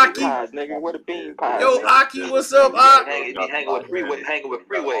up, Aki? Nigga, where the bean pies? Yo, Aki, what's up, Aki? Hanging with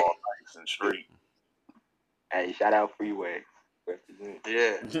Freeway. Hey, shout out Freeway.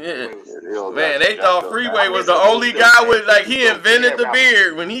 Yeah. Man, they thought Freeway was the only guy with, like, he invented the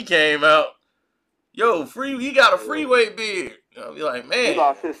beard when he came out. Yo, he got a Freeway beard. I'll be like, man. He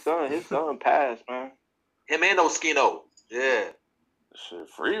lost his son. His son passed, man. Him and Oskino. Yeah. Shit,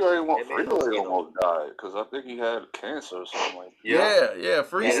 Freeway almost died because I think he had cancer or something like that. Yeah.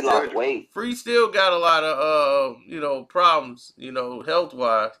 Free still got a lot of problems, health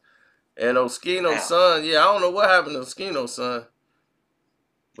wise. And Oskino's son, I don't know what happened to Oskino's son.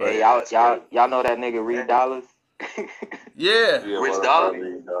 But hey, y'all know that nigga Reed Dollars? Yeah. Rich Dollar?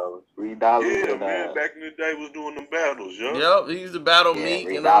 Reed Dollars. Yeah, man, back in the day was doing them battles, yo. Yep, he used to battle Meek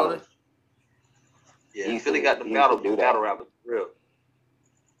and all that. Yeah, Philly got the battle rappers, real.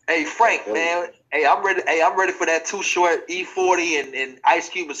 Hey Frank, man. Hey, I'm ready for that Too Short, E40 and Ice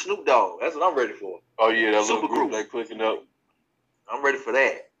Cube and Snoop Dogg. That's what I'm ready for. Oh yeah, that little group they clicking up. I'm ready for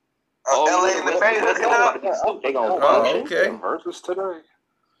that. LA in the Bay hooking up. They gonna okay. Versus today.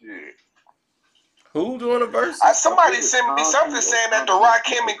 Yeah. Who doing a versus? Somebody sent me something saying that the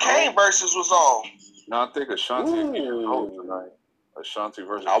Rakim and Kane versus was on. No, I think Ashanti and Keisha Cole tonight. Ashanti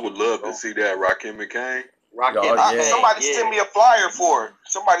versus. I would love to see that Rakim and Kane. Somebody sent me a flyer for it.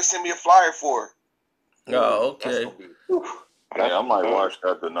 Oh, okay. Yeah, I might watch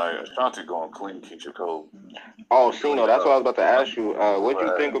that tonight. Ashanti going clean Keisha Cole. Oh, Shino, that's what I was about to ask you. What do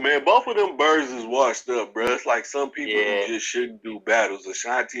you think? Man, both of them birds is washed up, bro. It's like some people who just shouldn't do battles.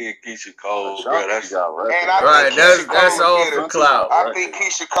 Ashanti and Keisha Cole, bro. That's all for clout. I think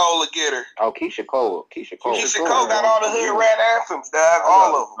Keisha Cole will get her. Oh, Keisha Cole got all the hood rat anthems, dog.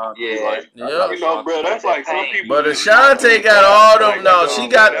 All of them. Yeah. You know, bro, that's like some people. But Ashanti got all them. No, she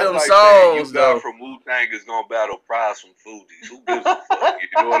got them songs though. From Wu-Tang is gonna battle Prize from Fugees. Who gives a fuck? You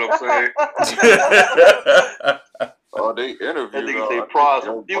know what I'm saying? Oh, they interviewed. That nigga say Pros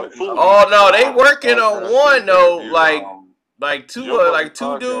beautiful. Oh no, they working on one though. Like two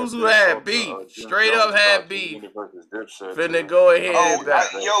dudes who had beef, straight up had beef. Finna go ahead and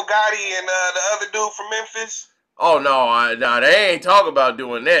back. Yo Gotti and the other dude from Memphis. Oh no, they ain't talking about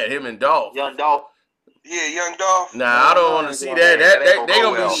doing that. Him and Dolph. Young Dolph. Yeah, Young Dolph. Nah, I don't want to see that. They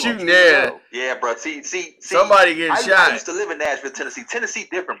gonna be shooting there. Yeah, bro. See. Somebody getting shot. I used to live in Nashville, Tennessee. Tennessee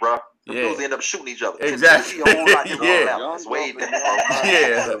different, bro. The dudes end up shooting each other. Exactly. Tennessee, a whole lot different. It's way different, bro.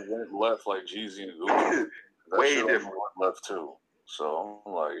 Yeah. Went left like Jeezy and Uzi. Way different. Left too. So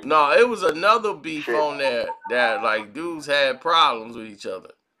I'm like. No, it was another beef on there that like dudes had problems with each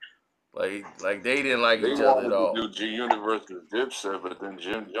other. Like they didn't like each other at all. They wanted to do G-Unit versus Dipset, but then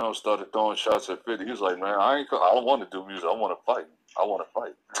Jim Jones started throwing shots at 50. He was like, man, I don't want to do music. I want to fight.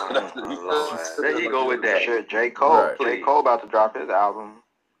 There you go with that. Shit, J. Cole. Right. J. Cole about to drop his album.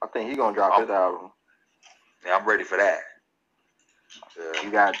 I think he gonna drop his album. Yeah, I'm ready for that.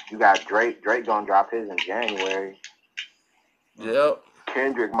 You got Drake. Drake gonna drop his in January. Yep.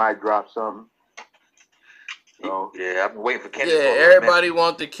 Kendrick might drop something. So, yeah, I've been waiting for Kendrick. Yeah, everybody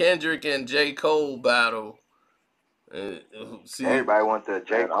want the Kendrick and J. Cole battle. See, everybody want the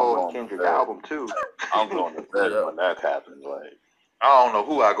J. Cole and Kendrick album too. I'm going to bed when that happens. Like, I don't know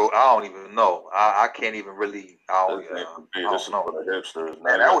who I go. I don't even know. I can't even really. I don't know. For the hipsters,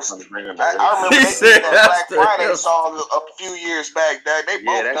 man. That was. I remember that Black Friday song a few years back. That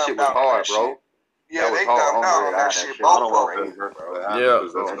shit was hard, bro. Yeah, they dumped out on that shit. Both of them. Yeah,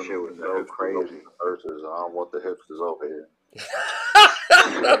 that shit was so crazy. I don't want the hipsters over here.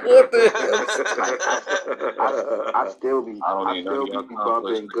 What the I still be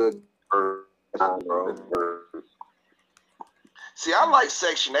bumping good. See, I like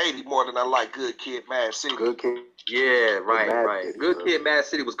Section 80 more than I like Good Kid, Mad City. Good Kid. Yeah, right. Good Kid, Mad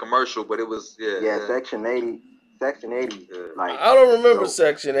City was commercial, but it was yeah. Section 80. Like I don't remember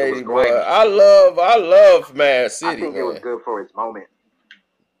Section 80, but I love Mad City. I think it was good for its moment.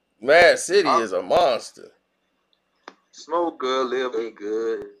 Mad City is a monster. Smoke good, live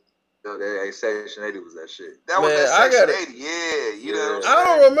good. That Section 80 was that shit. That was that Section 80. Yeah, you know. What I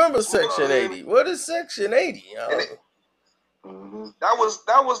don't remember Section 80. What is Section 80? That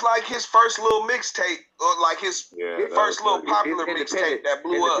was like his first little mixtape, or like his first little popular mixtape that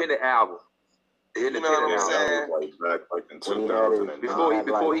blew up. Independent album. You know what I'm saying? Like in 2000.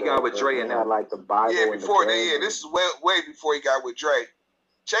 Before he got with Dre and them. Like the Bible. Yeah, this is way before he got with Dre.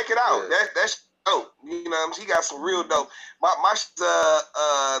 Check it out. Yeah. That's dope. You know, he got some real dope.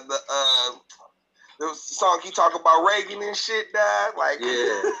 The song he talk about Reagan and shit, dad. Like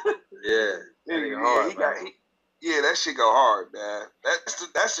that shit go hard, man.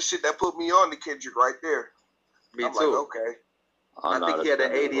 That's the shit that put me on to Kendrick right there. Me I'm too. Like, okay. I think he had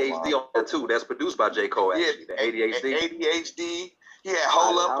that ADHD on there too. That's produced by J. Cole, actually. The ADHD. He had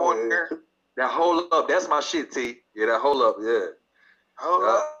Hold Up on there. That Hold Up, that's my shit, T. Yeah, that Hold Up, yeah. Hold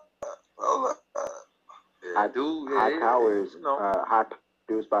up. Yeah, I do. High Power is high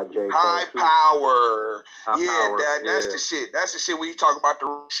produced by J. Cole. High Power. That's the shit. That's the shit when you talk about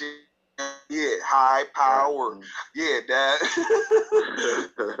the shit. Yeah, High Power. Yeah, Dad.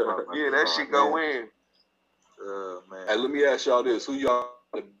 Yeah, that shit go in. Man. Hey, let me ask y'all this: who y'all,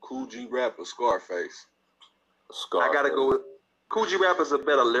 Kool G Rap or Scarface? I gotta go with Kool G Rap is a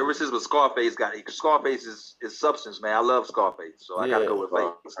better lyricist, but Scarface is substance, man. I love Scarface, so I gotta go with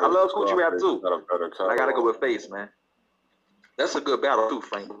Face. I love Kool G Rap too. I gotta go with Face, man. That's a good battle too,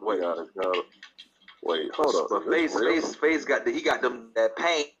 Frank. Wait, hold up. But Face got them that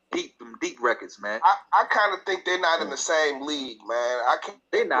Pain deep records, man. I kind of think they're not in the same league, man. I can't.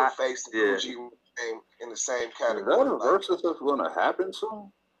 They're not. Face and Kool G in the same category. Is that a versus that's going to happen soon?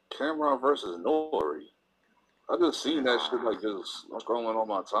 Cameron versus Nori. I just seen that shit like just scrolling on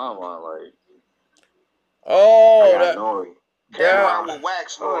my timeline, like. Oh, Nori. Cameron with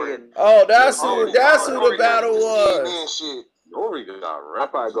Wax Nori. Oh, that's who the battle was. Nori got rap.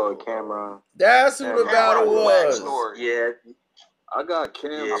 I probably go with Cameron. That's who the battle was. Yeah. I got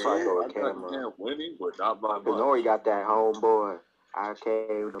Cam. I probably go with Cameron. Cam winning, but not by much. Nori got that homeboy. I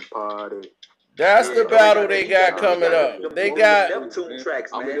came to party. That's the battle they got coming up. They got Neptune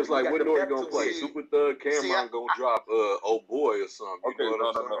tracks, man. I mean, it's like what Nori gonna play? Super Thug, Cameron gonna drop Oh Boy or something. Okay,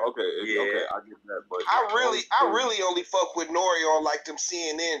 okay, I get that, but I really only fuck with Nori on like them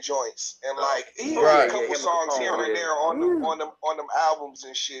CNN joints, and like he had a couple songs here and there on them albums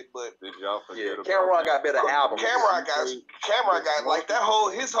and shit. But did y'all forget? Cameron got better albums. Cameron got like that whole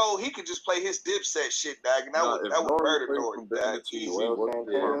he could just play his Dipset shit, dog, and that would murder Nori, dog.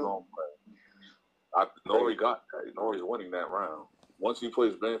 Nori got that. Nori's winning that round. once he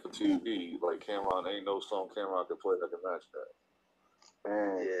plays band for TV, like Cameron, ain't no song Cameron can play that can match that.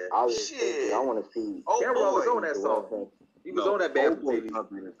 Man, Yeah. I was Shit. thinking, I want to see. Oh, Cameron was boy. on that song. He was No, on that band for Old Boy's TV. not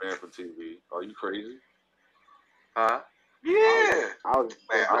being banned for TV. Are you crazy? Huh? Yeah. I was.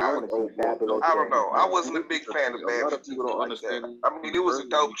 Man, I want to see Fabulous. I don't know. I Jam. wasn't a big fan of A Bad lot for of people TV don't like understand. that. I mean, it was a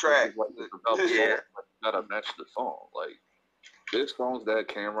dope track. Like, it's about the Yeah. song. You gotta match the song. Like, there's songs that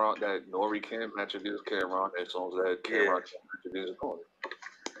Cameron, that Nori can't match against Cameron, and songs that Cameron can't match against Nori.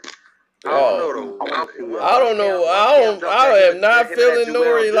 Oh. I don't know though. I don't know. I am not feeling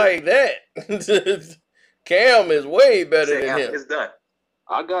Nori like that. Cam is way better than him. It's done.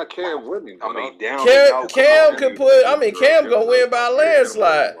 I got Cam winning. I mean, down. Cam could put. I mean, Cam gonna win by a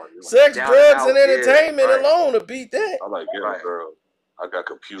landslide. Sex, Down drugs, and and out, entertainment yeah, right. alone to beat that. I like Ghetto Right. Girl. I got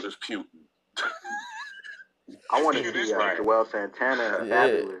Computers Putin. I want to Dude, this see right. Joel Santana. Yeah.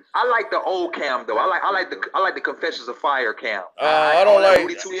 Fabulous. I like the old Cam though. I like the Confessions of Fire Cam. I don't like.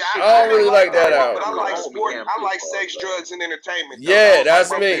 I don't really like that But I album. like sport. I like sex, drugs, and entertainment. though. Yeah, Those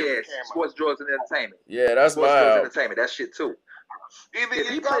that's are my me. favorite Yeah, Cam sports, drugs, and entertainment. Yeah, that's Sports, my drugs, and album. entertainment. That shit too. Either If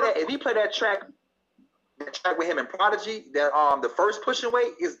you he play that track with him and Prodigy, that the first Pushing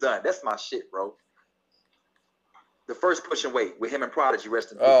Weight is done. That's my shit, bro. The first Pushing Weight with him and Prodigy,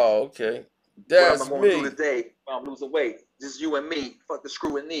 rest in peace. Oh, okay. What That's I'm gonna do me. today, I'm losing weight. Just you and me. Fuck the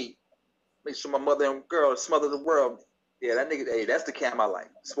screw and knee. Make sure my mother and girl smother the world. Yeah, that nigga. Hey, that's the Cam I like.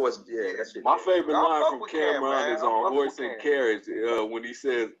 Sports. Yeah, that shit. My favorite I line fuck from with Cam, Cameron man. is I on fuck Horse with and Cam. Carriage when he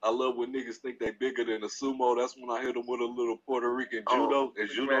says, "I love when niggas think they bigger than a sumo." That's when I hit him with a little Puerto Rican judo.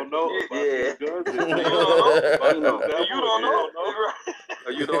 As you don't know, Yeah. You don't know. You don't know.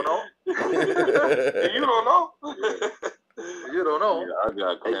 You don't know. You don't know. You don't know. Yeah, I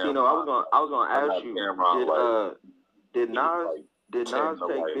got Hey, Cam. Kino, I was gonna I got ask you. Cameron, Did like, Nas 10 to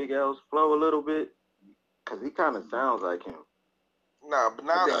take like- Big L's flow a little bit? Cause he kind of sounds like him. Nah, but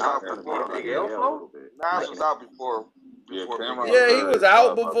Nas was out before. Big L flow? Nas was out before. Yeah, before Cameron. Big L. Yeah, he was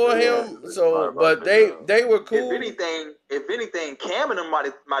out before him. So, but they were cool. If anything, Cam and them might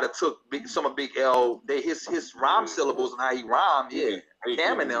have took some of Big L. His rhyme syllables and how he rhymed. Yeah,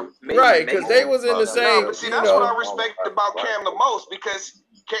 Cam and them. Right, because they was in the same. No, but see, You that's what I know. respect about Cam the most, because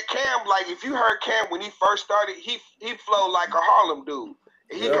Cam, like, if you heard Cam when he first started, he flowed like a Harlem dude.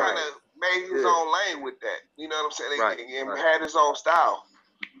 He Yeah. kind of made his own lane with that. You know what I'm saying? Right, And right. had his own style.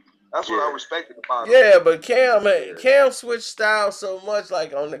 That's what Yeah. I respected about him. Yeah, but Cam switched styles so much.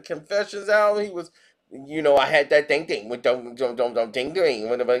 Like on the Confessions album, he was, you know, I had that thing with ding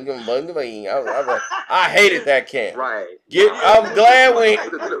ding. I hated that Cam. Right. I'm glad when.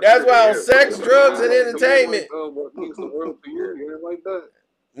 That's why on Sex, Drugs, and Entertainment. What means the world to you? You ain't like that?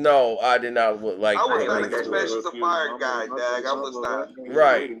 No, I did not like. I was not like a Confessions of Fire guy, Dag. I was not.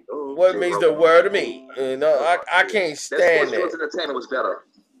 Right. What means the word to me? You know, I can't stand Sports, drugs, that. and entertainment was better.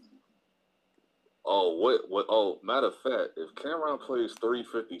 Oh, what? Oh, matter of fact, if Cameron plays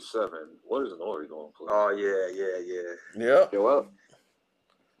 357, what is Nori going to play? Oh yeah. Yeah. Joel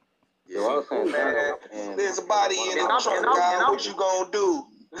Yeah. Santana. Man, there's a body in the And trunk, I'm- guy. What you gonna do?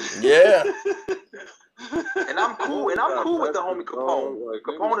 Yeah. And I'm cool with the homie Capone.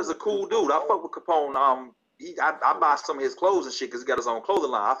 Capone is a cool dude. I fuck with Capone. I buy some of his clothes and shit because he got his own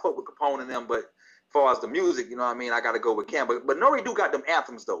clothing line. I fuck with Capone and them, but as far as the music, you know what I mean, I gotta go with Cam. But Nori do got them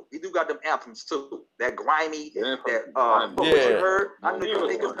anthems though. He do got them anthems too. That grimy, that fuck what you heard. I knew you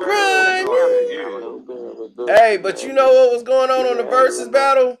niggas Grimy. Hey, but you know what was going on the Versus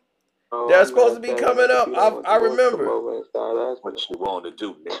battle? That's supposed to be coming up. I remember. What you want to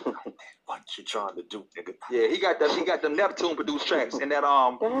do, nigga? What you trying to do, nigga? Yeah, he got them Neptune produced tracks, and that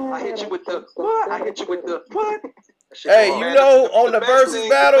I hit you with the what? I hit you with the what? Hey, you know, on the Versus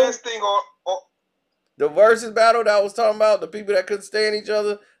battle, The best thing on the Versus battle that I was talking about, the people that couldn't stand each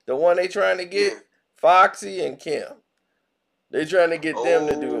other, the one they trying to get, Foxy and Kim. They trying to get them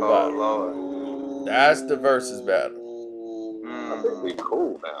to do a battle. Lord. That's the Versus battle. I think we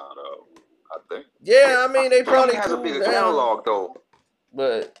cool now, though. I think. Yeah, I mean, they probably has a cool bigger now, catalog though.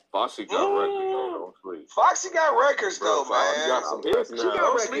 but Foxy got records, though. Don't sleep. Foxy got records though, Foxy man. got some She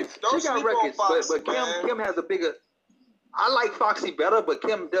got records. Don't She got sleep on records, Foxy, but man. Kim has a bigger. I like Foxy better, but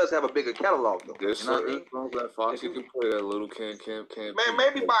Kim does have a bigger catalog though. There's You know what I certain mean? songs that Foxy can play that little Cam. Man,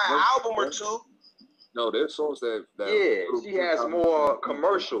 maybe by an album or two. No, there's songs that Yeah, she has more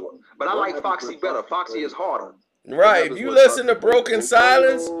commercial, but I like Foxy better. Foxy is harder. right. If you listen to Broken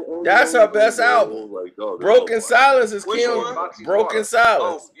Silence, that's her best album. Broken Silence is Which Kim. one? Broken Oh,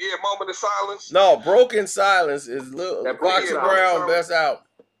 Silence. yeah, Moment of Silence. No, Broken Silence is Lil That Broken Foxy Silence. Brown best album.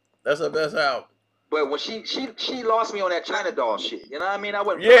 That's her best album. But when she lost me on that China doll shit. You know what I mean? I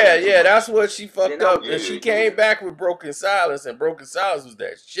wasn't. Yeah, that's what she fucked up. And she came back with Broken Silence, and Broken Silence was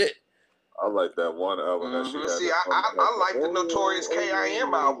that shit. I like that one album that she had. See, I like the Notorious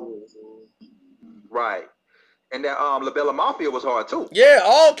K.I.M. album. Right. And that La Bella Mafia was hard too. Yeah,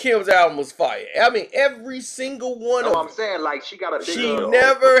 all Kim's album was fire. I mean, every single one of them. I'm saying, like, she got a big. She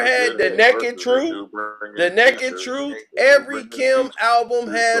never had the Naked Truth. The Naked Truth. Every Kim album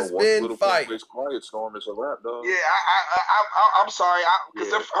has been fire. Quiet Storm is a rap, though. Yeah, I'm sorry,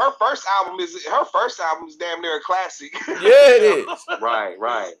 because her first album is damn near a classic. Yeah, it is. Right.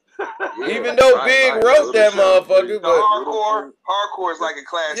 Yeah, even though Big wrote that motherfucker, but hardcore is like a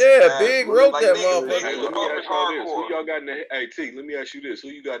classic. Yeah, Big wrote that motherfucker. Hey, let me ask y'all this. Who y'all got in the Hey T, let me ask you this. Who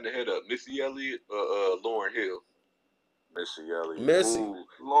you got in the head up? Missy Elliott or Lauryn Hill? Missy Elliott. Missy.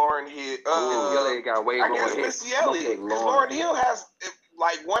 Lauryn Hill. Missy Elliott got way more hits. I guess Missy Elliott, because Lauryn Hill has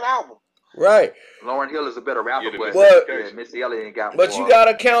like one album. Right. Lauryn Hill is a better rapper, but Missy Elliott ain't got. But you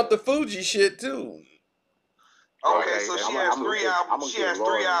gotta count the Fuji shit too. Okay, so she has three albums. She has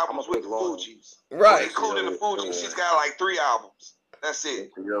 3 albums with the Fugees. Right. Including the Fugees, she's got like 3 albums. That's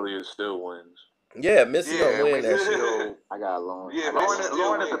it. Missy Elliott still wins. Yeah, Missy don't win that shit. I got Lauren. Yeah,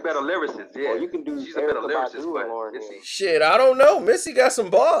 Lauren is a better lyricist. Yeah, you can do. She's a better lyricist, but shit, I don't know. Missy got some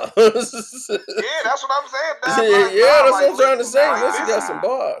bars. Yeah, that's what I'm saying. That's what I'm trying to say. Missy got some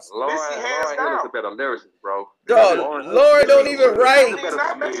bars. Lauren is a better lyricist, bro. Dog, Lauryn don't even write. Dude,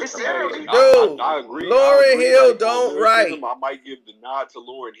 I agree. Lauryn Hill don't write. I might give the nod to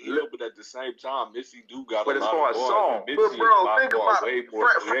Lauryn Hill, but at the same time, Missy do got a lot of bars. Missy is by far way more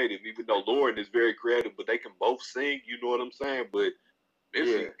creative, even though Lauryn is very creative, but they can both sing, you know what I'm saying? But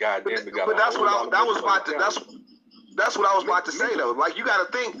Missy, goddamn, got but that's what I was about to say though. Like, you got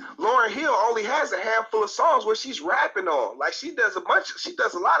to think, Lauryn Hill only has a handful of songs where she's rapping on. Like, she does a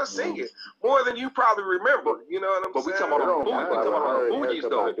lot of singing, more than you probably remember. You know what I'm saying? But we talking about the Fugees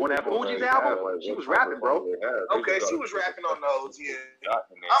though. On that Fugees album, she was rapping, bro. Okay, she was rapping on those. Yeah.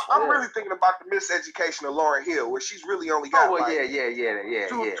 I'm really thinking about the Miseducation of Lauryn Hill, where she's really only got two,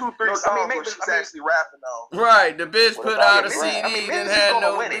 3 songs where she's actually rapping on. Right, the bitch put out a CD and had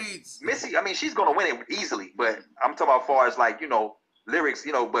no beats. Missy, I mean, she's gonna win it easily, but I'm talking about as far as like, you know, lyrics,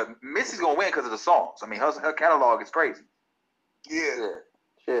 you know, but Missy's gonna win because of the songs. I mean, her catalog is crazy. Yeah.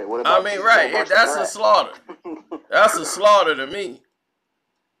 Shit, what about that's a slaughter. That's a slaughter to me.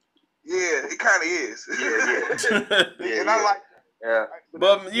 Yeah, it kind of is. Yeah. And I like. Yeah.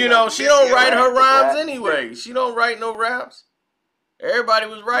 But you know, she don't write her rhymes anyway. She don't write no raps. Everybody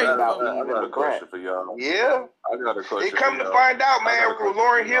was writing. I got a question for y'all. Yeah. I got a question. They come to find out, man,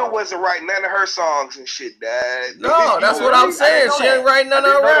 Lauryn Hill wasn't writing none of her songs and shit, Dad. No, that's what I'm saying. She ain't writing none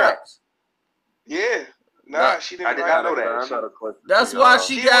of her raps. Yeah. Nah, she didn't. I did not know that. I got a question. That's why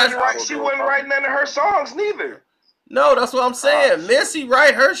she wasn't writing none of her songs neither. No, that's what I'm saying. Missy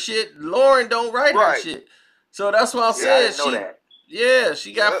write her shit. Lauryn don't write her shit. So that's what I'm saying.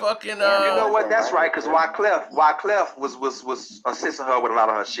 She got fucking. You know what? That's right. Because Wyclef was assisting her with a lot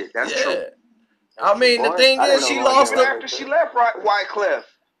of her shit. That's true. I mean, the thing is, she lost after she left Wyclef.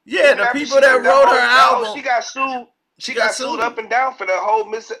 Yeah, the people that wrote her album. She got sued. She got sued up and down for the whole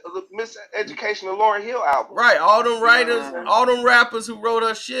Miseducation of Lauryn Hill album. Right, all them writers, all them rappers who wrote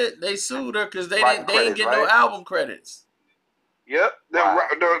her shit, they sued her because they didn't get no album credits. Yep, the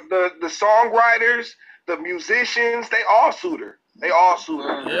songwriters, the musicians, they all sued her.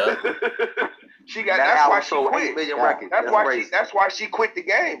 Yeah. She got. That's why she quit. That's why she quit the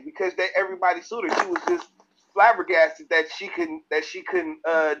game, because everybody sued her. She was just flabbergasted that she couldn't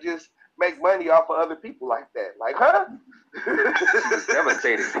just make money off of other people like that. Like, huh? She was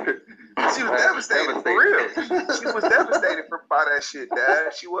devastated. She was devastated for real. She was devastated by that shit,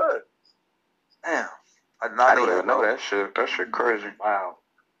 Dad. She was. Damn. I didn't even know that shit. That shit crazy. Wow.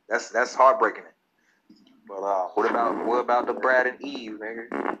 That's heartbreaking. But what about the Brad and Eve, nigga?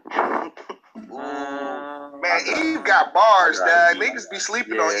 Man, Eve got bars, Dad. Niggas be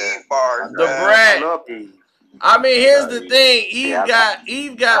sleeping on Eve bars. The Brad. I love Eve. I mean, here's the thing.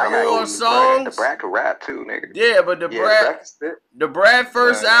 Eve got more songs. The Brad could rap too, nigga. Yeah, but the Brad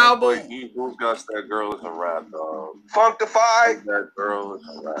first album. Who's got that girl is a rap, dog. Funkified. That girl is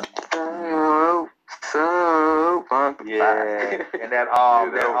a rap. So funkified. Yeah, and that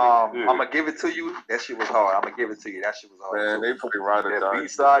I'm gonna give it to you. That shit was hard. I'm gonna give it to you. That shit was hard. Man, they pretty right at that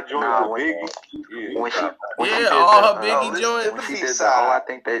B-side joint with Biggie. When all her Biggie joints. When she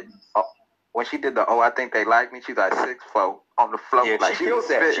did when she did the I think they like me, she's like 6'4" on the floor. Yeah, like, she killed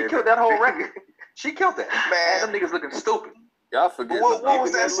that. She killed that whole record. She killed that. Man, them niggas looking stupid. Y'all forget. What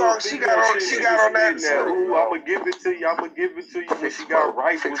was that song she got on? She got on that. Ooh, I'ma give it to you. I'ma give it to you. When she got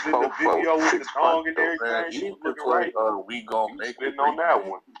right was in the video with the song and everything. She was looking right. We gon' make it on that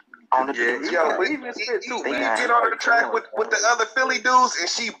one. On the he get on the track with the other Philly dudes, and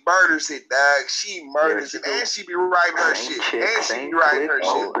she murders it, dog. She murders it, and she be writing her shit. And she be writing her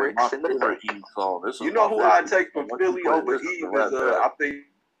shit. You know who I take from Philly over Eve is I think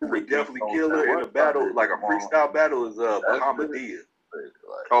we definitely kill her in a battle, like a freestyle battle is Bahamadia.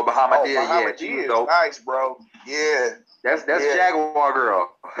 Oh, Bahamadia, Bahamadia is nice, bro. Yeah. That's Jaguar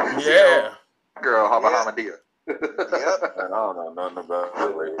Girl. Yeah. Girl, Bahamadia. Yep. I don't know nothing about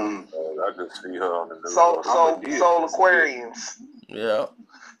her. I just see her on the news. Soul Aquariums. Yeah.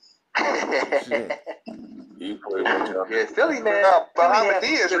 Yeah, Philly, man.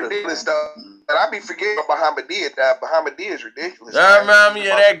 Bahamadia is ridiculous, though. And I be forgetting Bahamadia. That Bahamadia is ridiculous. That remind me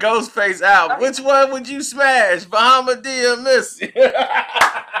of that Ghostface album. Which one would you smash? Bahamadia or Missy?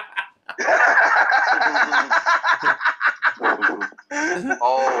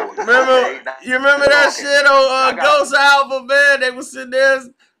 You remember that shit on Ghost album, man? They was sitting there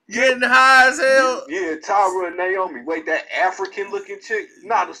getting high as hell. Yeah, Tyra and Naomi. Wait, that African looking chick?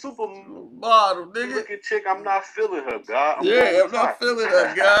 Nah, the supermodel nigga looking chick. I'm not feeling her, God. I'm not feeling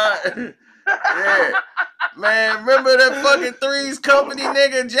her, God. Yeah, man. Remember that fucking Three's Company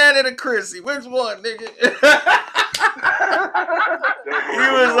nigga, Janet or Chrissy? Which one, nigga? He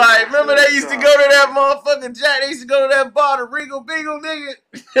was like, remember they used to go to that motherfucking Jack. They used to go to that bar, the Regal Beagle, nigga.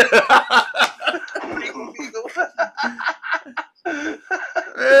 Regal Beagle.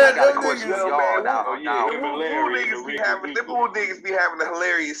 Man, them niggas be having the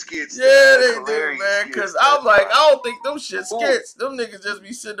hilarious skits. Yeah, they do, man. Cause I'm like, I don't think them shit skits. Them niggas just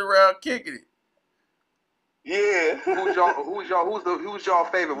be sitting around kicking it. Yeah. Who's y'all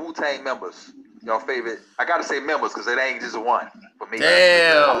favorite Wu-Tang members? Y'all favorite? I gotta say members because it ain't just one for me.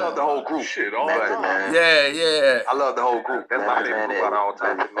 Damn. I love the whole group. Shit, all that, man. Yeah. I love the whole group. That's my favorite group out of all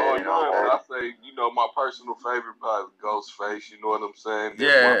time. I say, my personal favorite probably Ghostface. You know what I'm saying?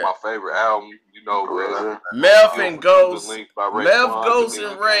 Yeah. One of my favorite albums. Meth and Ghost. Meth, Ghost,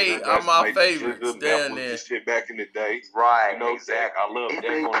 and Ray are my favorites down there. Shit back in the day. Right. Exactly. I love that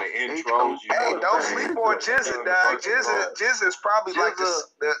on the intros. Hey, don't sleep on Jizza, dog. Jizza is probably like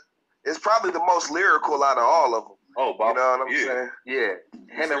it's probably the most lyrical out of all of them. Oh, Bob. You know what I'm saying? Yeah.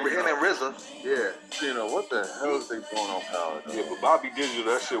 Him and RZA. Yeah. What the hell is they doing on Power? Yeah, but Bobby Digital,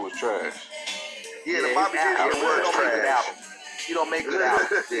 that shit was trash. Yeah, the Bobby Digital was trash. He don't make good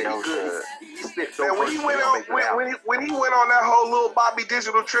albums. Yeah, he good. He spit so when he went on that whole little Bobby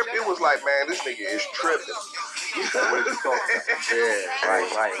Digital trip, it was like, man, this nigga is tripping. Right.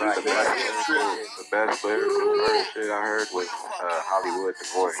 The best lyrical shit I heard was Hollywood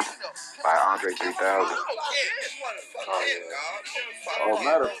Divorce by Andre 3000. Oh,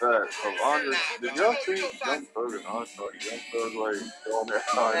 matter of fact, Andre, did y'all see Young Thug and Andre? Young Thug like on that?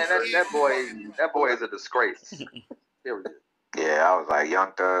 Man, that boy is a disgrace. Period. Yeah, I was like,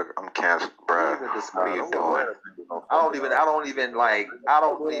 Young Thug, I'm canceled, bro. What are you doing?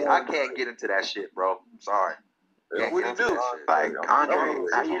 I can't get into that shit, bro. I'm sorry. What do you do? Like, Andre,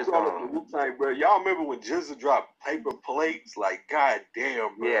 how you just going? Bro, y'all remember when Jizza dropped Paper Plates? Like,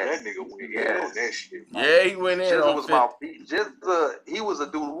 goddamn, bro, that nigga went in on that shit. Bro. Yeah, he went in. Jizza he was a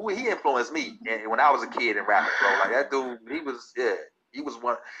dude who he influenced me when I was a kid in rapping, bro. Like that dude, he was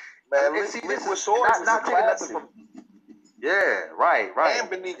one. Man, Liquid Swords is a classic. Yeah, right. And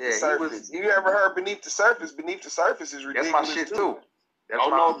Beneath the Surface. You ever heard Beneath the Surface? Beneath the Surface is ridiculous. That's my shit too.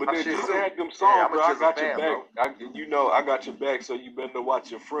 But then Jizza had them songs, bro. I got your back. I got your back, so you better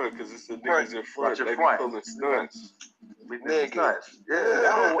watch your front, because it's the niggas in front. They be pulling stunts. Niggas. Yeah,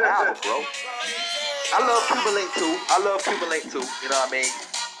 that whole album, bro. I love Cuban Link too. You know what I mean?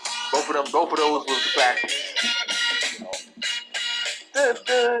 Both of those was classic. I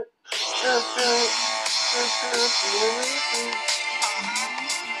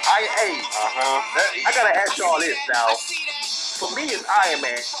gotta ask y'all this now. For me, it's Iron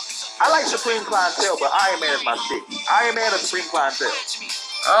Man. I like Supreme Clientele, but Iron Man is my shit. Iron Man or Supreme Clientele?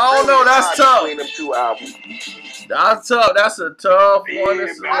 I don't know. That's tough. Between them two albums. That's tough. That's a tough one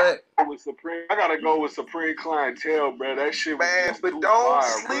to select. I gotta go with Supreme Clientele, bro. That shit was but don't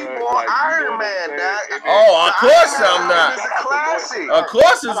sleep on Iron Man, dog. Oh, of course I'm not. It's a classic. Of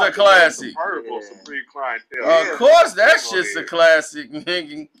course it's a classic. Supreme Clientele. Of course that shit's a classic,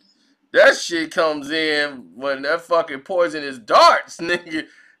 nigga. That shit comes in when that fucking poison is darts, nigga.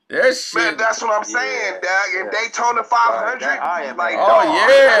 That shit. Man, that's what I'm saying, dog. In Daytona 500, like, oh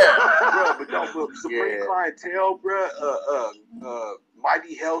yeah. Bro, but Supreme Clientele, bro.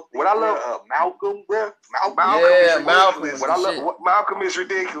 Mighty Healthy. What I love, Malcolm, bro. Malcolm is Malcolm is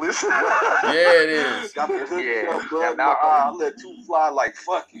ridiculous. Yeah, it is. Got the hook Yeah. bud. Malcolm. Let two fly like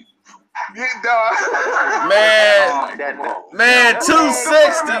fuck you. Man,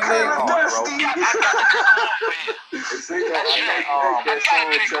 260, nigga. That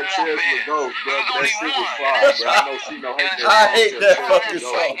song Churchill was dope, bro. That shit was fire, bro. I know she know hate that. I hate that fucking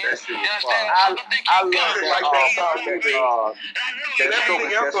song. That shit was fire. I love that.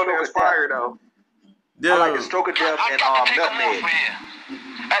 Everything else on there is fire though. I like the Stroke of Death and Nutmeg.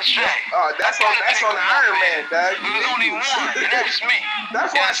 That's right. That's on the Iron Man, dog. There's only one, and that's me.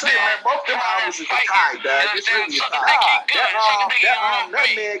 That's why I say, man, both them albums is a tie, dog. It's really a tie. That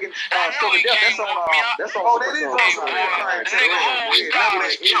Nutmeg and Stroke of Death, that's on. Oh, that is also Iron Man.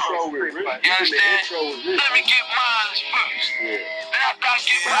 You understand? Let me get mine first.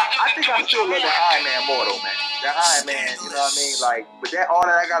 I think I still love the Iron Man more though, man. The Iron Man, you know what I mean? Like, with that, all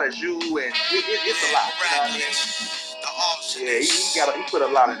that I gotta do, and it's a lot, you know what I mean? Yeah, he put a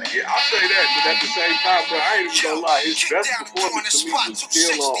lot in there. Yeah, I'll say that, but at the same time, bro, I ain't even gonna lie. His best performance to me was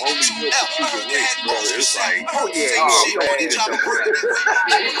still on Only Good for Secret Race, bro. It's like,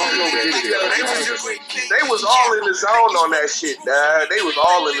 they was all in the zone on that shit, dog. They was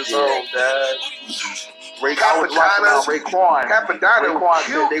all in the zone, dog. Raekwon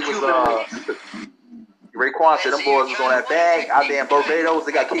said they was Raekwon said them boys was on that bag out there in Barbados.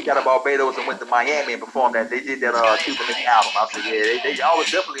 They got kicked out of Barbados and went to Miami and performed that. They did that Cuban Link album. I said, yeah, they all was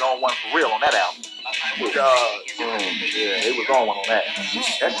definitely on one for real on that album. Yeah, they was on one on that.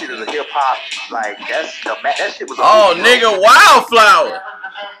 That shit is a hip hop, like that shit was. Oh, nigga, Wildflower.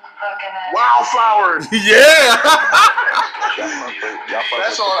 Wildflower. Yeah.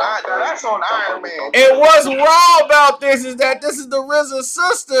 That's on Iron Man. And what's raw about this is that this is the RZA's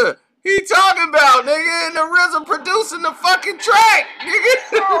sister. He talking about, nigga, and the RZA producing the fucking track, nigga.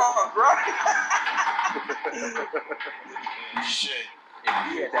 Oh, right. Shit.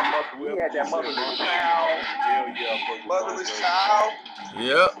 He had that motherless child. Motherless child.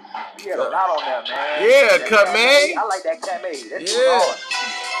 Yep. He had a lot on that, man. Yeah, Cut-Made. I like that Cut-Made. That shit Yeah. was hard.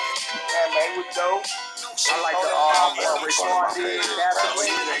 Cut-Made was dope. I like the Raekwon did.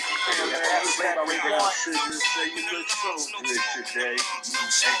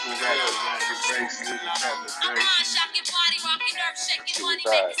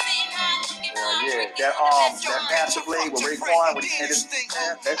 That Master Blade with Raekwon with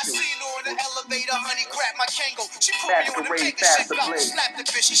that shit was Masquerade Master Blade.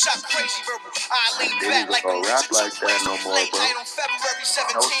 don't rap like that no more, bro.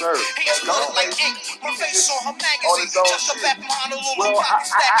 No sir. On his own shit. Well,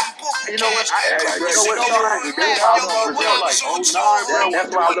 you know what?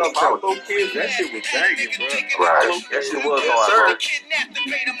 That's why I love Pablo Kids. That shit was banging, bro. Right. That shit was on.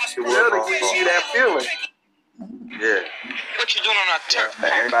 It will give you that feeling. Yeah. What you doing on that turf?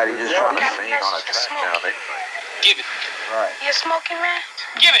 Everybody just trying to sing on a track now. Give it. Right. You smoking, man?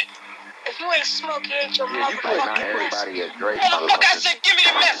 Give it. If you ain't smoking, you ain't your You put not motherfucking everybody as Drake. Motherfucker, I said give me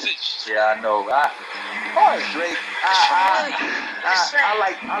the message. Yeah, I know. Drake. I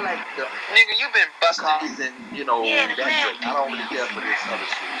like the Nigga, you been busting. copies and that Drake. I don't really care for this other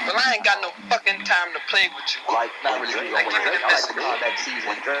shit. Well, I ain't got no fucking time to play with you. Like not really Drake. I like the comeback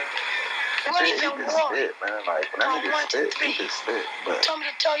season Drake. What He is your can war? spit, man. Like when that nigga spit, he can spit. But Told me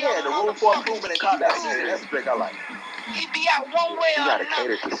to tell you yeah, the room for improvement and comeback season. That's Drake I like. he be out one way You or gotta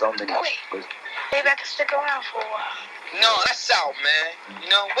another. cater to so many. Maybe I can stick around for a while. No, that's out, man. You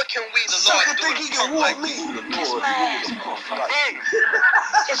know, what can we, the Lord, Sucker do think to he punk can like whoop me. Kiss my ass, motherfucker.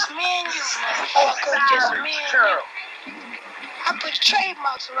 Just me and you, motherfucker. Just me and you. I put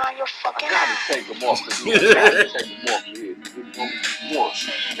trademarks around your fucking Gotta eyes. take them off. Gotta take them off here.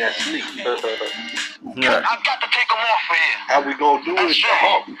 That's me. Yeah. I got to take them off of here. How we gonna do it?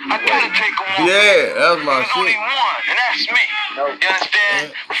 I gotta take them off. Yeah, that was my There's only shit. one, and that's me. You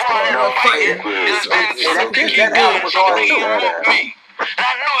understand? Before I No ever fight, fighting. you understand? That album was hard too. Me. And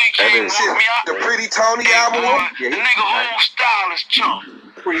I know he can't whoop me. The Pretty Tony album. The nigga whole style is chump.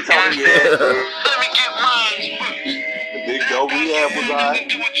 Pretty You Tony, understand? yeah. Let me get mine first. Big Doe Rehab was alright.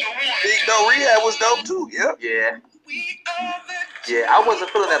 Do what you want. Big Doe Rehab was dope too. Yep. Yeah. Yeah, I wasn't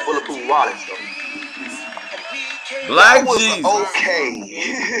feeling that Bulletproof Wallace though. Black That was Jesus. okay.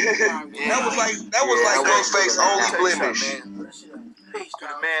 that was like Ghostface's only blemish.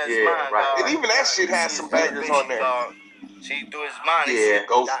 Yeah, right. And even that shit had some bangers on there. See through his mind. Yeah.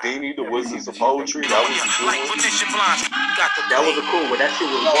 Ghostini, the Wizards of Poetry. That was a good one. That was a cool one. That shit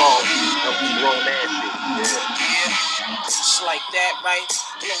was wrong. That was grown man shit. Yeah. Just like that, right?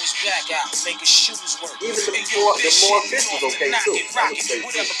 Blow his back out, make his shoes work. Even the more fish was okay too. That was crazy.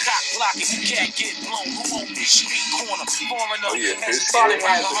 Whatever cock blocking, can't get blown. Who on this street corner? Foreigner. Fish probably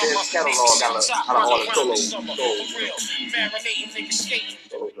has the best catalog out of all the solo. Marinating niggas skating.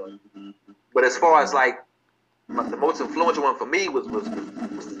 But as far as like the most influential one for me was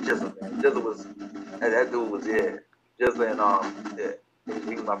Jizzle, man. Jizzle was that dude was Jizzle and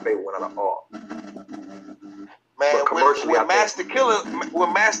he was my favorite one out of all. Man, when Master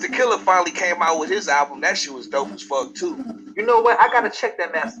Killer finally came out with his album, that shit was dope as fuck too. You know what? I gotta check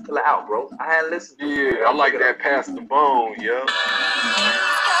that Master Killer out, bro. I hadn't listened to it. Yeah, I like that Pass the Bone, yeah. He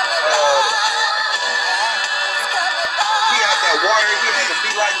had that water, he had the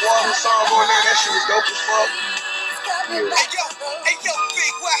Be Like Water song on there. That shit was dope as fuck. Yeah. Hey yo,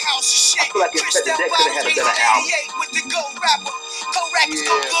 big warehouse shit. I feel like Inspector Deck could have had a better album.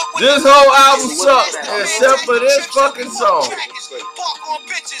 This whole album sucks except for this fucking song. Spark on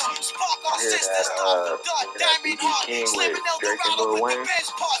bitches, spark on sisters, off the dot, diamond heart, slamming Eldorado with the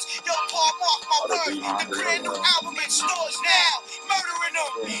best parts. Yo, Paul, mark my word, the brand new album in stores now. Murdering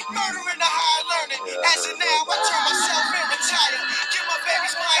them, murdering the high learning. As of now, I turn myself in, retire. Give my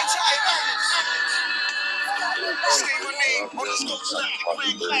babies my entire earnings. Say my name on the scope slide, the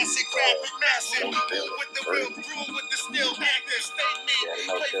grand classic, graphic massive. With the real groove, with the still actors, stay me.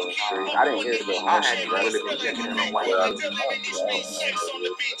 I didn't hear the I had to really been checking it on White House.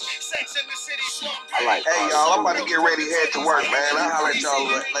 I like hey y'all, I'm about to get ready to head to work, man. I'll holler at y'all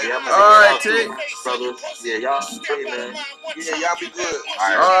later. Alright, T. Brothers. Yeah, y'all hey, man. Yeah, y'all be good.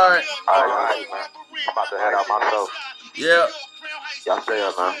 Alright. Alright, man. I'm about to head out myself. Yeah. Y'all stay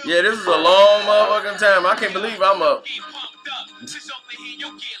up, man. Yeah, this is a long motherfucking time. I can't believe I'm up. You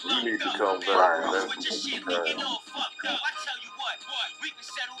need to come back, man. We can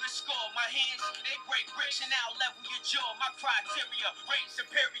settle the score. My hands, they break bricks and now level your jaw. My criteria, reign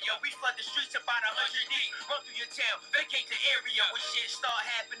superior. We flood the streets about 100 deep. Run through your town, vacate the area. When shit start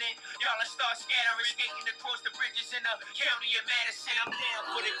happening, y'all start scattering, skating across the bridges in the county of Madison. I'm down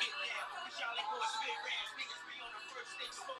for the get down. Y'all ain't gonna spit rams. Niggas be on the first thing.